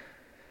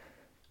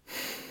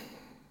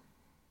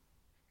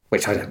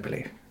 Which I don't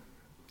believe.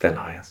 They're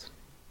liars.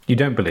 You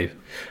don't believe?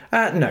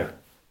 No.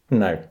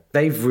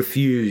 They've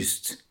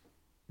refused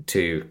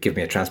to give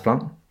me a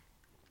transplant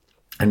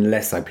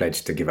unless I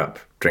pledge to give up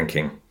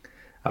drinking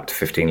up to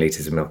 15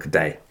 litres of milk a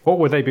day. What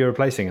would they be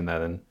replacing in there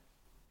then?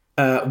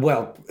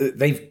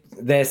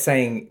 They're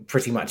saying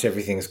pretty much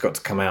everything's got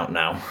to come out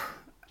now.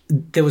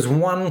 There was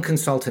one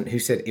consultant who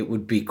said it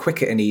would be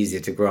quicker and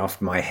easier to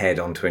graft my head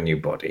onto a new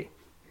body.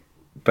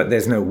 But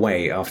there's no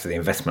way after the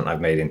investment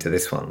I've made into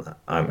this one that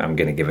I'm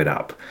going to give it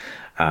up.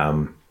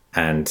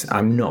 And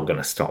I'm not going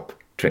to stop.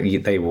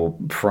 They will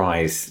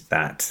prize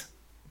that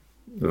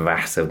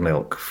vat of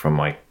milk from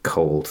my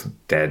cold,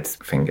 dead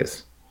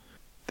fingers.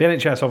 The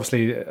NHS,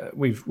 obviously,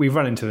 we've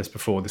run into this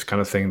before, this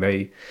kind of thing.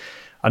 They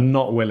are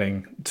not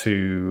willing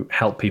to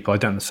help people. I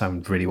don't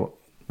understand really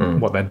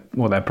what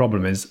their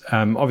problem is.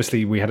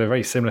 Obviously, we had a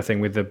very similar thing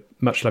with the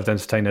much-loved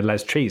entertainer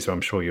Les Cheese, who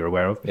I'm sure you're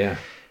aware of. Yeah.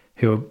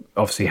 Who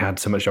obviously had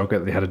so much yogurt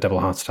that they had a double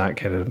heart attack,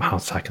 had a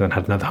heart attack, and then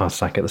had another heart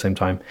attack at the same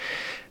time.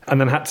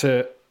 And then had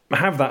to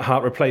have that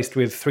heart replaced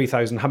with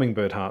 3,000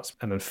 hummingbird hearts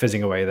and then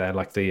fizzing away there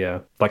like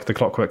the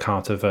clockwork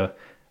heart of a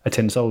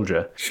tin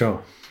soldier.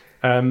 Sure.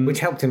 Which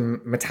helped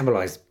him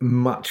metabolize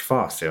much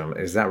faster.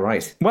 Is that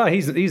right? Well,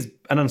 he's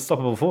an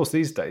unstoppable force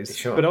these days.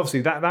 Sure. But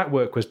obviously that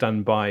work was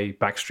done by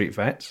Backstreet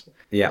Vets.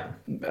 Yeah.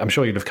 I'm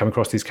sure you'd have come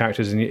across these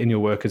characters in your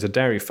work as a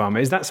dairy farmer.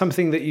 Is that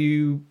something that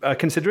you are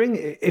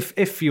considering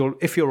if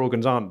your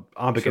organs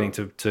are beginning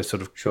to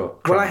sort of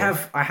Well, I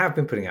have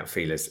been putting out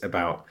feelers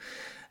about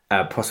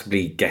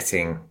possibly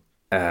getting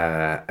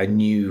a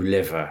new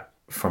liver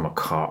from a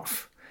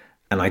calf,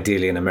 and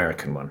ideally an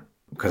American one.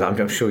 Because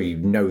I'm sure you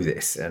know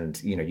this,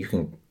 and you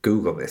can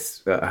Google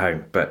this at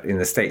home. But in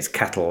the States,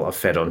 cattle are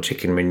fed on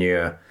chicken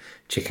manure,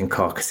 chicken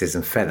carcasses,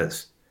 and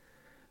feathers.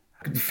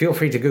 Feel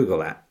free to Google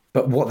that.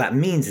 But what that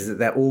means is that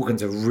their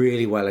organs are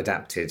really well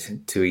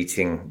adapted to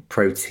eating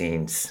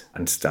proteins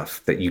and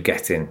stuff that you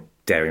get in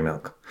dairy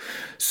milk.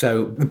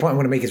 So the point I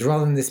want to make is,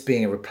 rather than this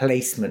being a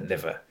replacement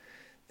liver,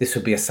 this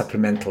would be a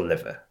supplemental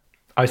liver.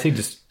 I see,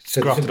 just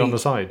grafted on the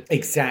side.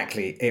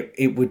 Exactly.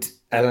 It would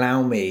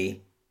allow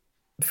me,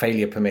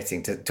 failure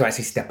permitting, to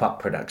actually step up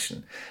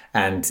production.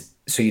 And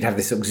so you'd have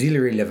this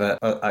auxiliary liver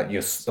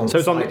it's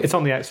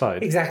on the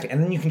outside. Exactly.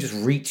 And then you can just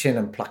reach in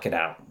and pluck it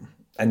out.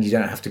 And you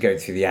don't have to go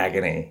through the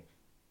agony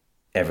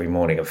every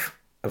morning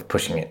of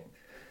pushing it.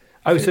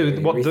 Oh, so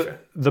what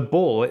the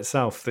ball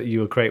itself that you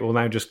will create will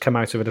now just come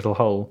out of a little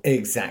hole?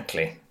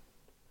 Exactly.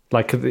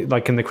 Like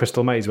in the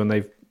Crystal Maze when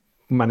they've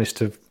managed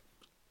to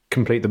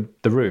complete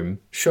the room.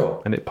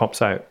 Sure. And it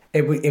pops out.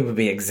 It would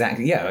be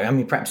exactly, yeah. I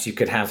mean, perhaps you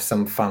could have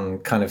some fun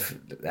kind of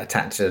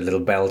attach a little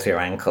bell to your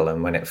ankle,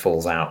 and when it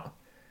falls out,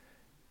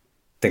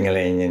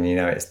 ding-a-ling, and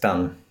it's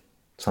done.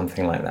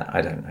 Something like that.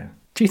 I don't know.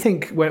 Do you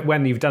think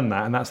when you've done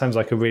that, and that sounds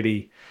like a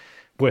really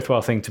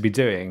worthwhile thing to be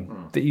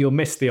doing, that you'll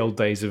miss the old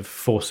days of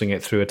forcing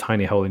it through a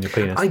tiny hole in your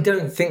penis? I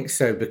don't think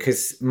so,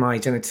 because my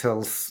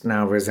genitals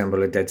now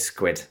resemble a dead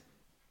squid.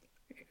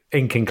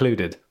 Ink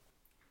included.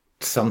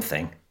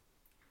 Something.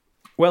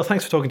 Well,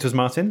 thanks for talking to us,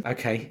 Martin.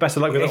 Okay. Best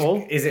of luck with it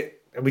all.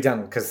 Are we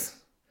done? Because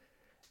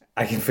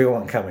I can feel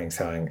one coming,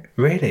 so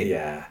Really?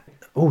 Yeah.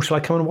 Oh, shall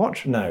I come and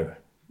watch? No.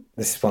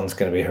 This one's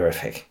going to be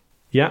horrific.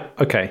 Yeah,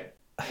 okay.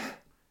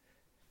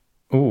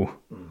 Ooh,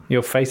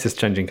 your face is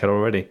changing colour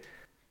already.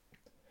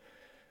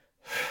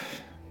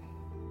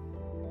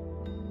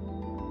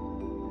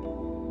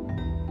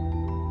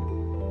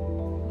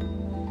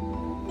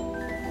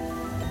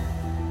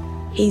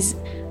 He's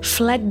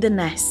fled the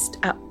nest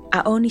at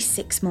only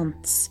 6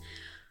 months,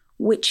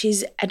 which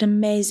is an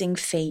amazing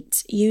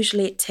feat.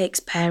 Usually it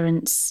takes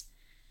parents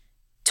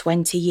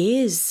 20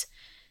 years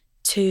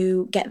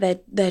to get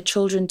their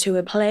children to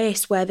a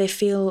place where they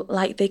feel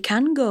like they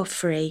can go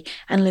free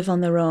and live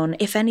on their own.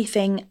 If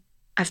anything,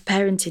 I've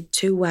parented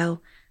too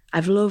well.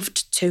 I've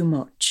loved too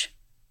much.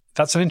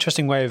 That's an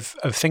interesting way of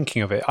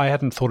thinking of it. I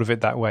hadn't thought of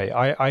it that way.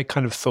 I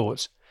kind of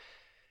thought,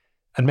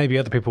 and maybe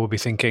other people will be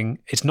thinking,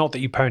 it's not that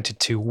you parented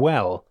too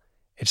well,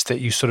 it's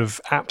that you sort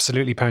of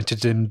absolutely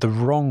parented in the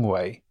wrong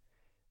way.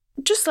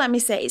 Just let me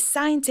say, it's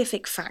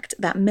scientific fact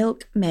that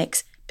milk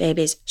makes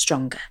babies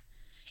stronger.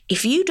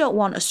 If you don't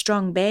want a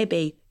strong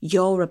baby,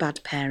 you're a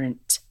bad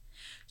parent.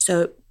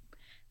 So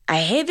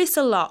I hear this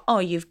a lot. Oh,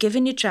 you've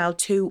given your child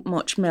too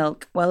much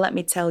milk. Well, let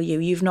me tell you,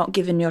 you've not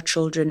given your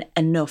children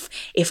enough.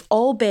 If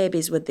all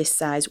babies were this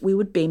size, we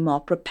would be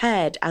more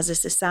prepared as a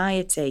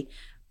society.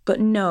 But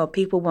no,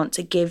 people want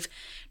to give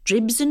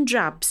dribs and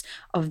drabs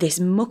of this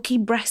mucky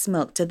breast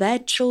milk to their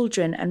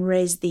children and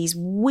raise these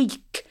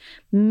weak,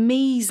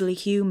 measly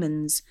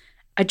humans.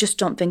 I just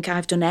don't think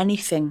I've done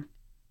anything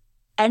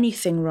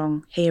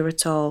wrong here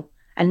at all.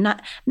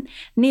 And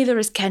neither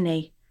has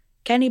Kenny.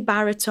 Kenny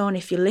Baritone,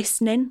 if you're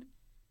listening,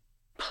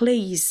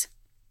 please,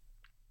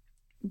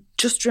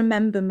 just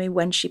remember me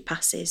when she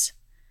passes.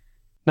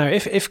 Now,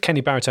 if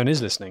Kenny Baritone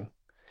is listening,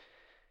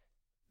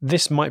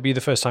 this might be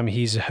the first time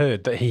he's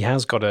heard that he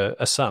has got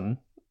a son,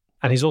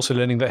 and he's also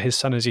learning that his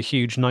son is a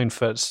huge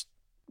 9-foot,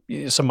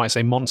 some might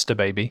say monster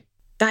baby.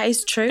 That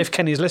is true. If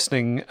Kenny's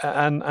listening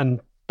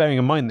and bearing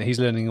in mind that he's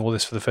learning all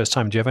this for the first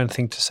time, do you have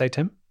anything to say to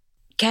him?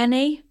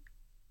 Kenny,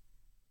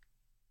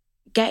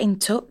 get in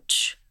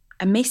touch.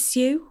 I miss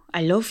you.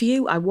 I love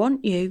you. I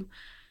want you.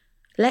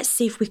 Let's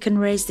see if we can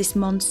raise this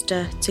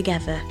monster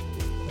together.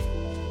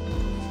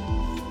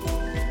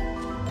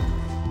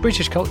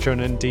 British culture,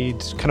 and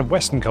indeed kind of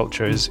Western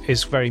culture,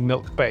 is very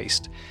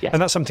milk-based. Yes.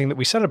 And that's something that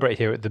we celebrate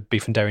here at the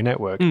Beef and Dairy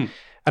Network. And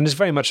is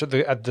very much at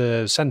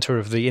the centre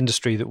of the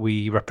industry that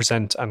we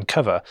represent and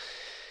cover.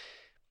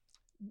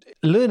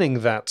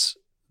 Learning that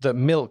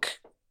milk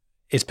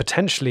is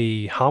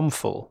potentially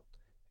harmful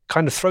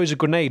kind of throws a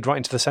grenade right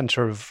into the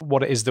centre of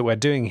what it is that we're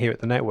doing here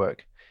at the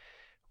network.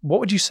 What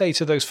would you say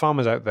to those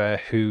farmers out there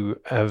who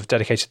have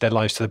dedicated their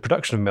lives to the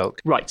production of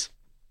milk? Right.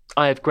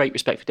 I have great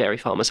respect for dairy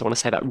farmers. I want to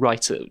say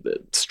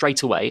that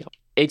straight away.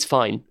 It's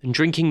fine. And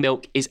drinking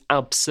milk is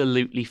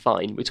absolutely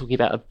fine. We're talking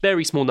about a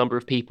very small number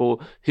of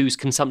people whose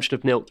consumption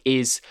of milk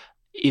is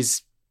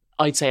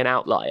I'd say, an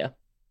outlier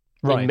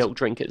in milk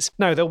drinkers.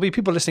 No, there'll be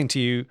people listening to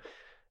you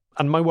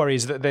And my worry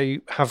is that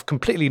they have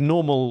completely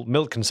normal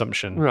milk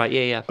consumption. Right,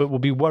 yeah. But will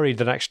be worried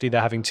that actually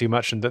they're having too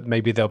much and that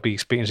maybe they'll be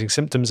experiencing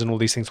symptoms and all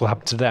these things will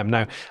happen to them.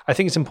 Now, I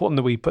think it's important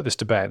that we put this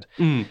to bed.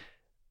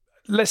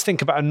 Let's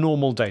think about a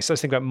normal day. So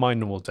let's think about my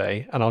normal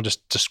day, and I'll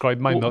just describe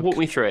my milk walk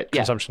me through it.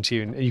 consumption to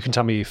you, and you can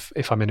tell me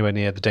if I'm anywhere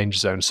near the danger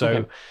zone.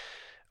 So,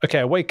 okay,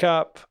 I wake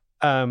up.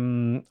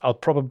 I'll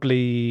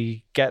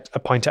probably get a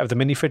pint out of the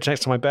mini fridge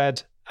next to my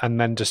bed,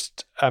 and then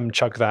just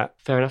chug that.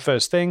 Fair enough.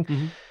 First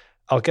thing.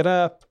 I'll get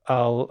up.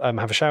 I'll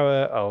have a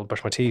shower. I'll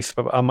brush my teeth.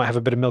 But I might have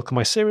a bit of milk in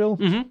my cereal.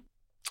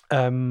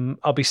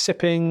 I'll be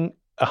sipping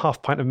a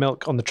half pint of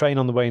milk on the train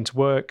on the way into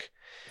work.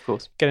 Of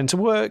course. Get into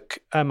work.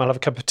 I'll have a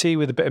cup of tea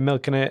with a bit of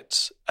milk in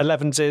it.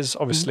 11s,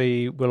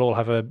 obviously, we'll all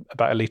have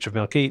about a litre of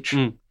milk each.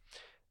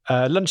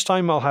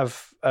 Lunchtime, I'll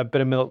have a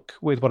bit of milk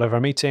with whatever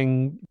I'm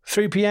eating.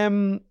 3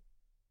 p.m,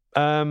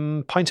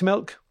 pint of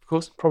milk, of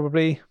course,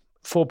 probably.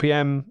 4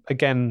 p.m,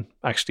 again,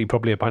 actually,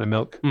 probably a pint of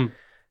milk.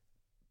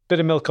 Bit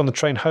of milk on the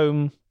train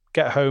home.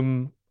 Get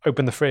home,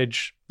 open the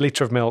fridge,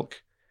 litre of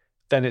milk.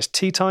 Then it's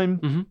tea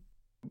time.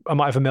 I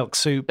might have a milk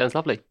soup. Sounds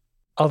lovely.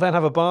 I'll then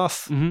have a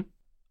bath.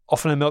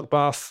 Often a milk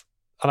bath,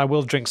 and I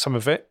will drink some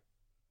of it.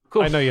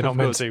 I know you're not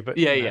meant to, but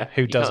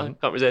who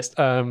doesn't? Can't resist.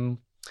 Then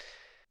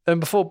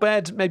before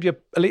bed, maybe a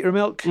litre of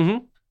milk.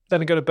 Then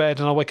I go to bed,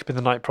 and I'll wake up in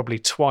the night probably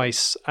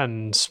twice,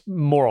 and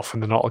more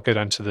often than not, I'll go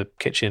down to the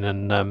kitchen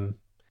and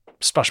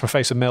splash my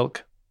face with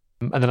milk,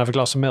 and then have a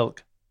glass of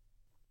milk.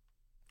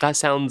 That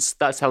sounds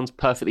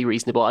perfectly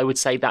reasonable. I would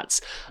say that's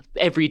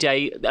every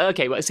day.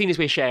 Okay, well, as soon as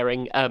we're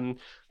sharing,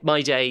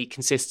 my day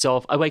consists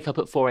of I wake up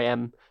at 4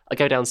 a.m, I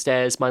go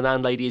downstairs, my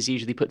landlady has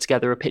usually put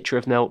together a pitcher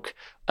of milk,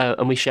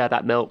 and we share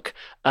that milk.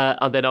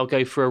 And then I'll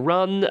go for a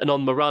run, and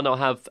on my run I'll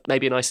have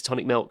maybe an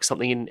isotonic milk,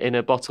 something in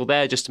a bottle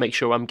there, just to make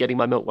sure I'm getting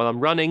my milk while I'm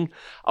running.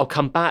 I'll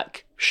come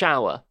back,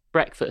 shower,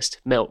 breakfast,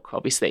 milk,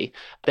 obviously.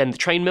 Then the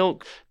train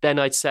milk. Then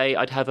I'd say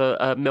I'd have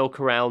a milk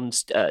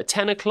around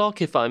 10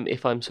 o'clock if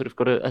I'm sort of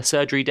got a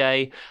surgery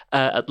day.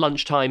 At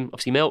lunchtime,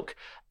 obviously milk.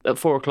 At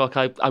 4 o'clock,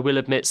 I will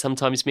admit,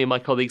 sometimes me and my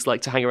colleagues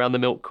like to hang around the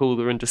milk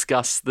cooler and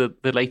discuss the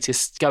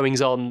latest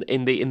goings on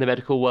in the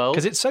medical world.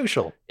 Because it's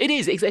social. It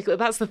is, exactly.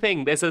 That's the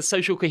thing. There's a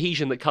social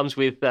cohesion that comes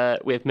with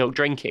milk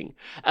drinking.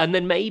 And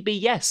then maybe,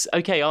 yes,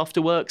 okay,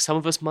 after work, some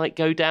of us might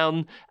go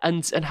down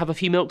and have a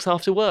few milks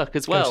after work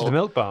as well. Go to the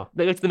milk bar.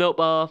 They go to the milk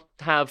bar,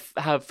 have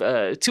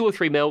 2 or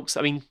 3 milks.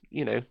 I mean,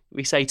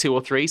 we say 2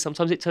 or 3.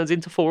 Sometimes it turns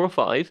into 4 or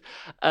 5.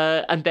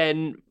 And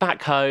then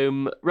back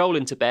home, roll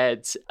into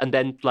bed. And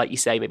then, like you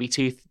say, maybe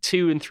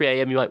 2 and 3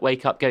 a.m, you might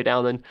wake up, go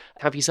down and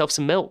have yourself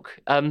some milk.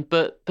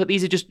 But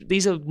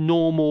these are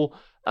normal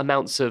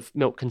amounts of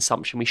milk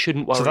consumption. We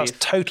shouldn't worry. So that's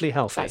totally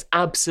healthy. That's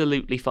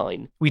absolutely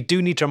fine. We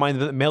do need to remind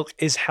them that milk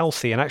is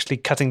healthy, and actually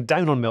cutting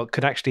down on milk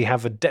could actually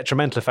have a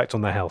detrimental effect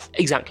on their health.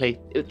 Exactly.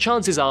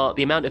 Chances are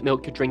the amount of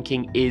milk you're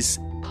drinking is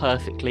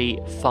perfectly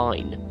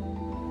fine.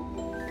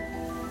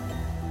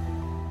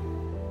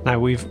 Now,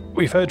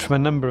 we've heard from a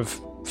number of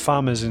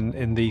farmers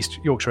in the East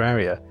Yorkshire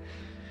area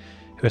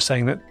who are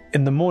saying that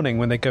in the morning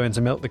when they go in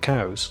to milk the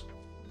cows,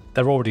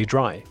 they're already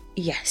dry.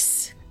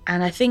 Yes.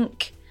 And I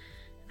think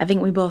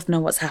we both know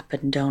what's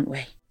happened, don't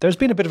we? There's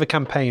been a bit of a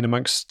campaign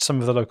amongst some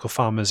of the local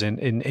farmers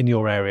in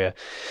your area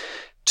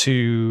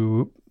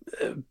to,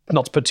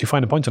 not to put too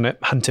fine a point on it,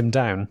 hunt him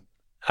down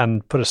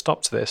and put a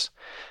stop to this.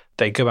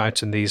 They go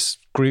out in these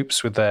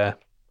groups with their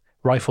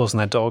rifles and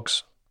their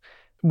dogs.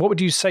 What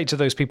would you say to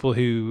those people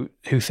who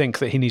think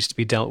that he needs to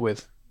be dealt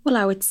with? Well,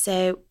 I would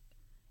say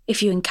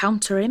if you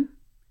encounter him,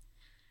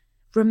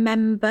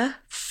 remember,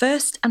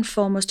 first and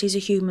foremost, he's a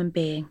human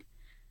being.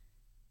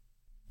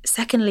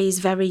 Secondly, he's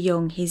very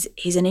young.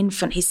 He's an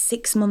infant. He's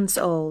 6 months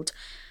old.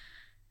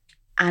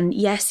 And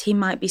yes, he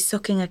might be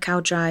sucking a cow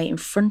dry in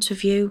front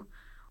of you.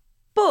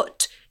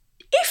 But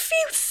if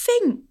you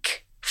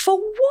think for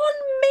 1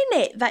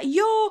 minute that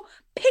your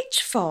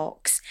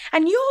pitchforks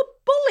and your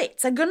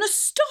bullets are going to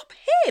stop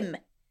him,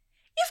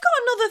 you've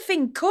got another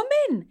thing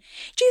coming.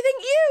 Do you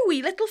think you,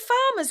 wee little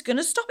farmer's going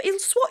to stop? He'll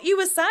swat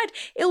you aside.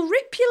 He'll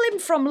rip you limb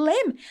from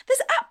limb.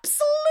 There's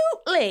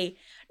absolutely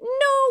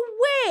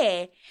no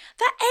way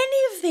that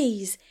any of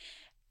these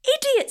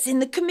idiots in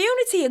the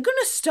community are going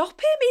to stop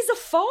him. He's a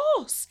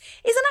force.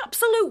 He's an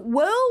absolute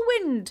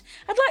whirlwind.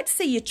 I'd like to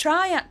see you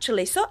try,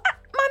 actually. So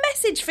my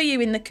message for you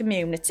in the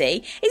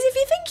community is if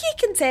you think you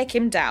can take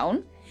him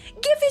down,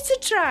 give it a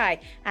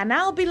try, and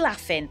I'll be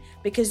laughing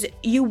because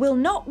you will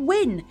not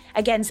win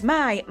against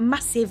my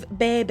massive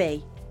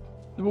baby.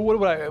 What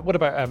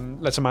about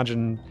let's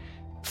imagine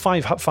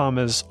 5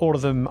 farmers, all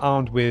of them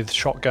armed with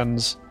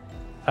shotguns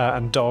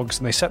and dogs,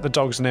 and they set the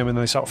dogs on him and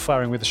they start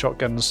firing with the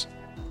shotguns.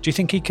 Do you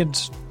think he could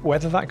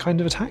weather that kind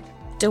of attack?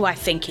 Do I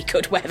think he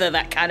could weather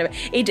that kind of...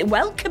 He'd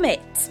welcome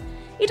it.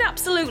 He'd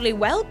absolutely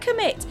welcome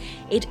it.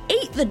 He'd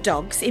eat the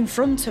dogs in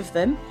front of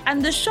them,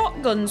 and the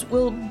shotguns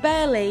will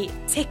barely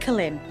tickle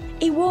him.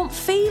 He won't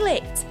feel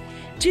it.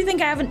 Do you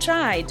think I haven't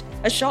tried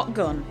a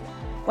shotgun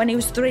when he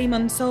was 3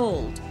 months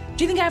old?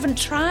 Do you think I haven't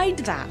tried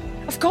that?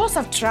 Of course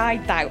I've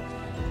tried that.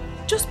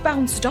 Just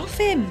bounced off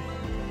him.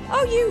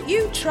 Oh,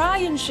 you try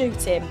and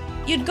shoot him.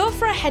 You'd go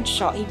for a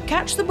headshot, he'd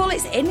catch the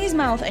bullets in his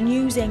mouth and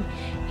using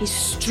his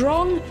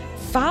strong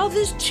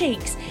father's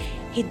cheeks,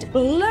 he'd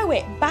blow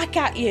it back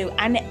at you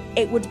and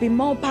it would be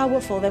more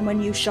powerful than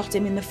when you shot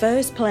him in the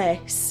first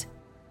place.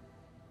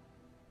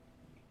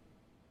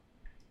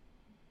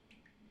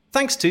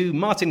 Thanks to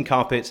Martin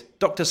Carpet,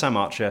 Dr. Sam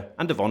Archer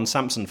and Yvonne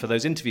Sampson for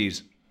those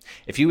interviews.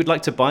 If you would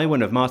like to buy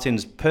one of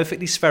Martin's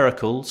perfectly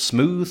spherical,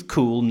 smooth,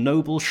 cool,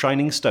 noble,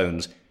 shining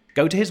stones,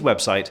 go to his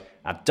website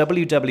at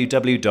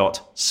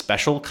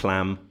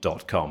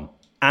www.specialclam.com.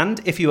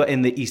 And if you are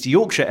in the East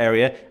Yorkshire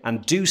area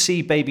and do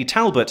see baby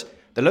Talbot,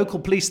 the local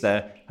police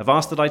there have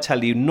asked that I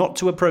tell you not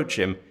to approach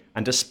him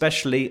and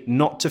especially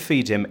not to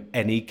feed him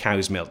any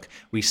cow's milk.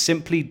 We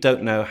simply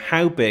don't know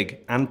how big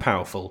and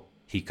powerful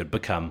he could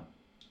become.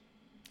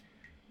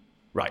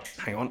 Right,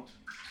 hang on.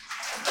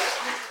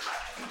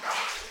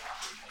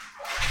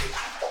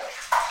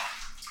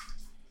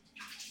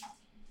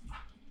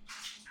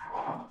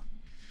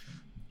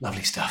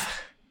 Lovely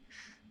stuff.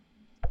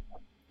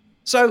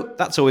 So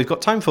that's all we've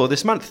got time for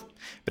this month.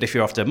 But if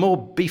you're after more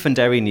beef and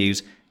dairy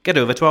news, get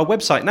over to our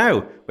website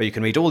now, where you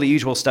can read all the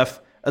usual stuff,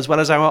 as well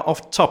as our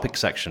off-topic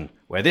section,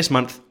 where this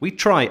month we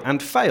try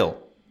and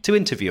fail to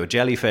interview a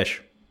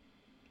jellyfish.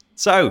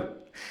 So,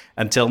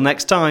 until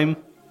next time,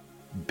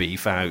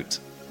 beef out.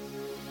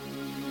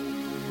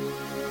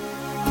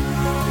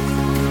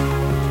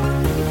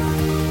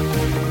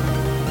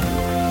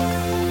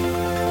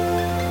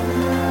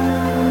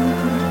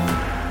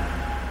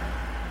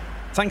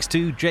 Thanks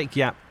to Jake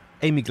Yapp,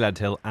 Amy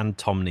Gledhill and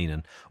Tom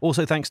Neenan.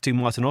 Also thanks to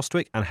Martin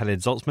Ostwick and Helen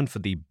Zaltzman for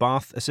the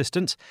Bath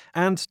assistance,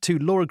 and to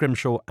Laura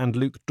Grimshaw and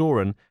Luke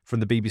Doran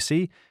from the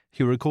BBC,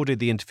 who recorded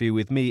the interview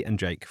with me and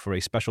Jake for a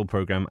special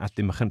programme at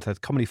the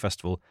Machynlleth Comedy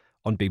Festival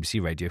on BBC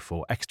Radio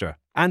 4 Extra.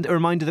 And a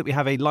reminder that we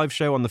have a live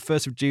show on the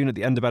 1st of June at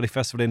the Underbelly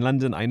Festival in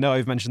London. I know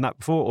I've mentioned that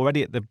before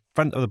already at the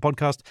front of the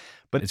podcast,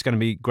 but it's going to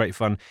be great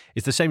fun.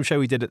 It's the same show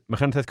we did at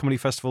Machynlleth Comedy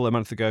Festival a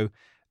month ago.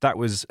 That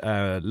was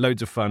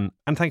loads of fun,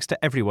 and thanks to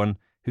everyone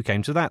who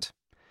came to that.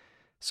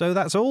 So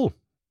that's all.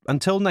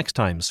 Until next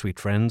time, sweet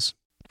friends.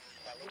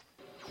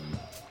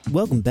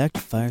 Welcome back to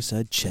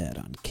Fireside Chat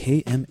on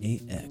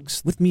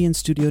KMAX. With me in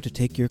studio to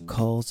take your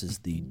calls is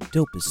the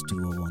dopest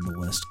duo on the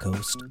West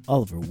Coast,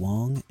 Oliver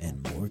Wong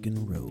and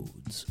Morgan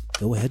Rhodes.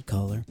 Go ahead,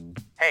 caller.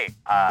 Hey,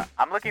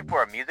 I'm looking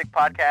for a music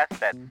podcast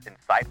that's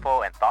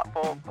insightful and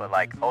thoughtful, but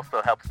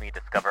also helps me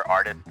discover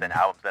artists and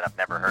albums that I've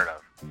never heard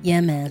of.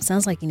 Yeah, man.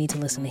 Sounds like you need to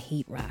listen to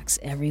Heat Rocks.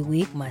 Every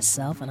week,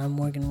 myself, and I'm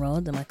Morgan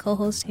Rhodes, and my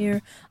co-host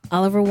here,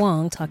 Oliver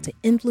Wong, talk to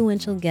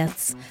influential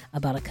guests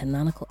about a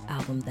canonical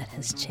album that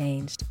has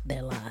changed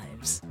their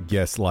lives.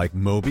 Guests like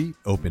Moby,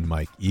 Open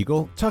Mike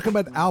Eagle, talk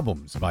about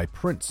albums by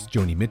Prince,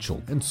 Joni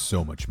Mitchell, and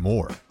so much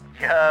more.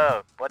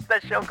 Yo, what's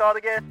that show called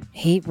again?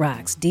 Heat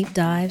Rocks, deep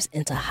dives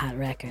into hot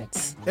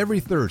records. Every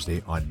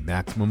Thursday on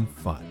Maximum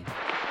Fun.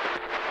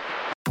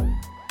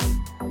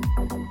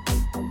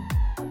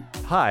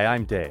 Hi,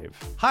 I'm Dave.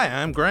 Hi,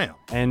 I'm Graham.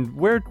 And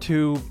we're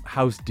two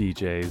house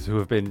DJs who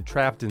have been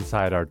trapped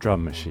inside our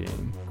drum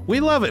machine. We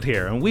love it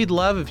here, and we'd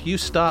love if you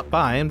stopped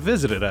by and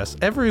visited us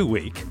every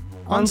week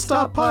on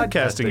Stop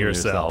Podcasting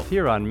Yourself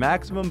here on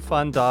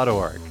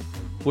MaximumFun.org.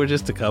 We're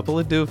just a couple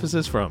of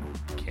doofuses from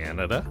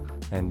Canada.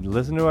 And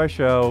listen to our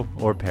show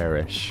or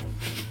perish.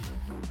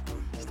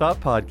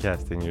 Stop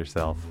podcasting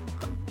yourself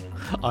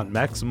on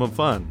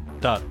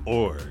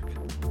MaximumFun.org.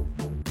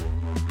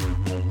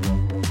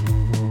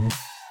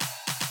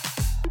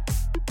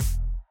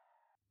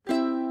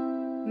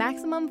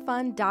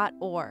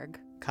 MaximumFun.org.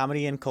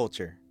 Comedy and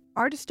culture.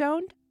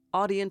 Artist-owned,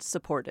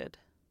 audience-supported.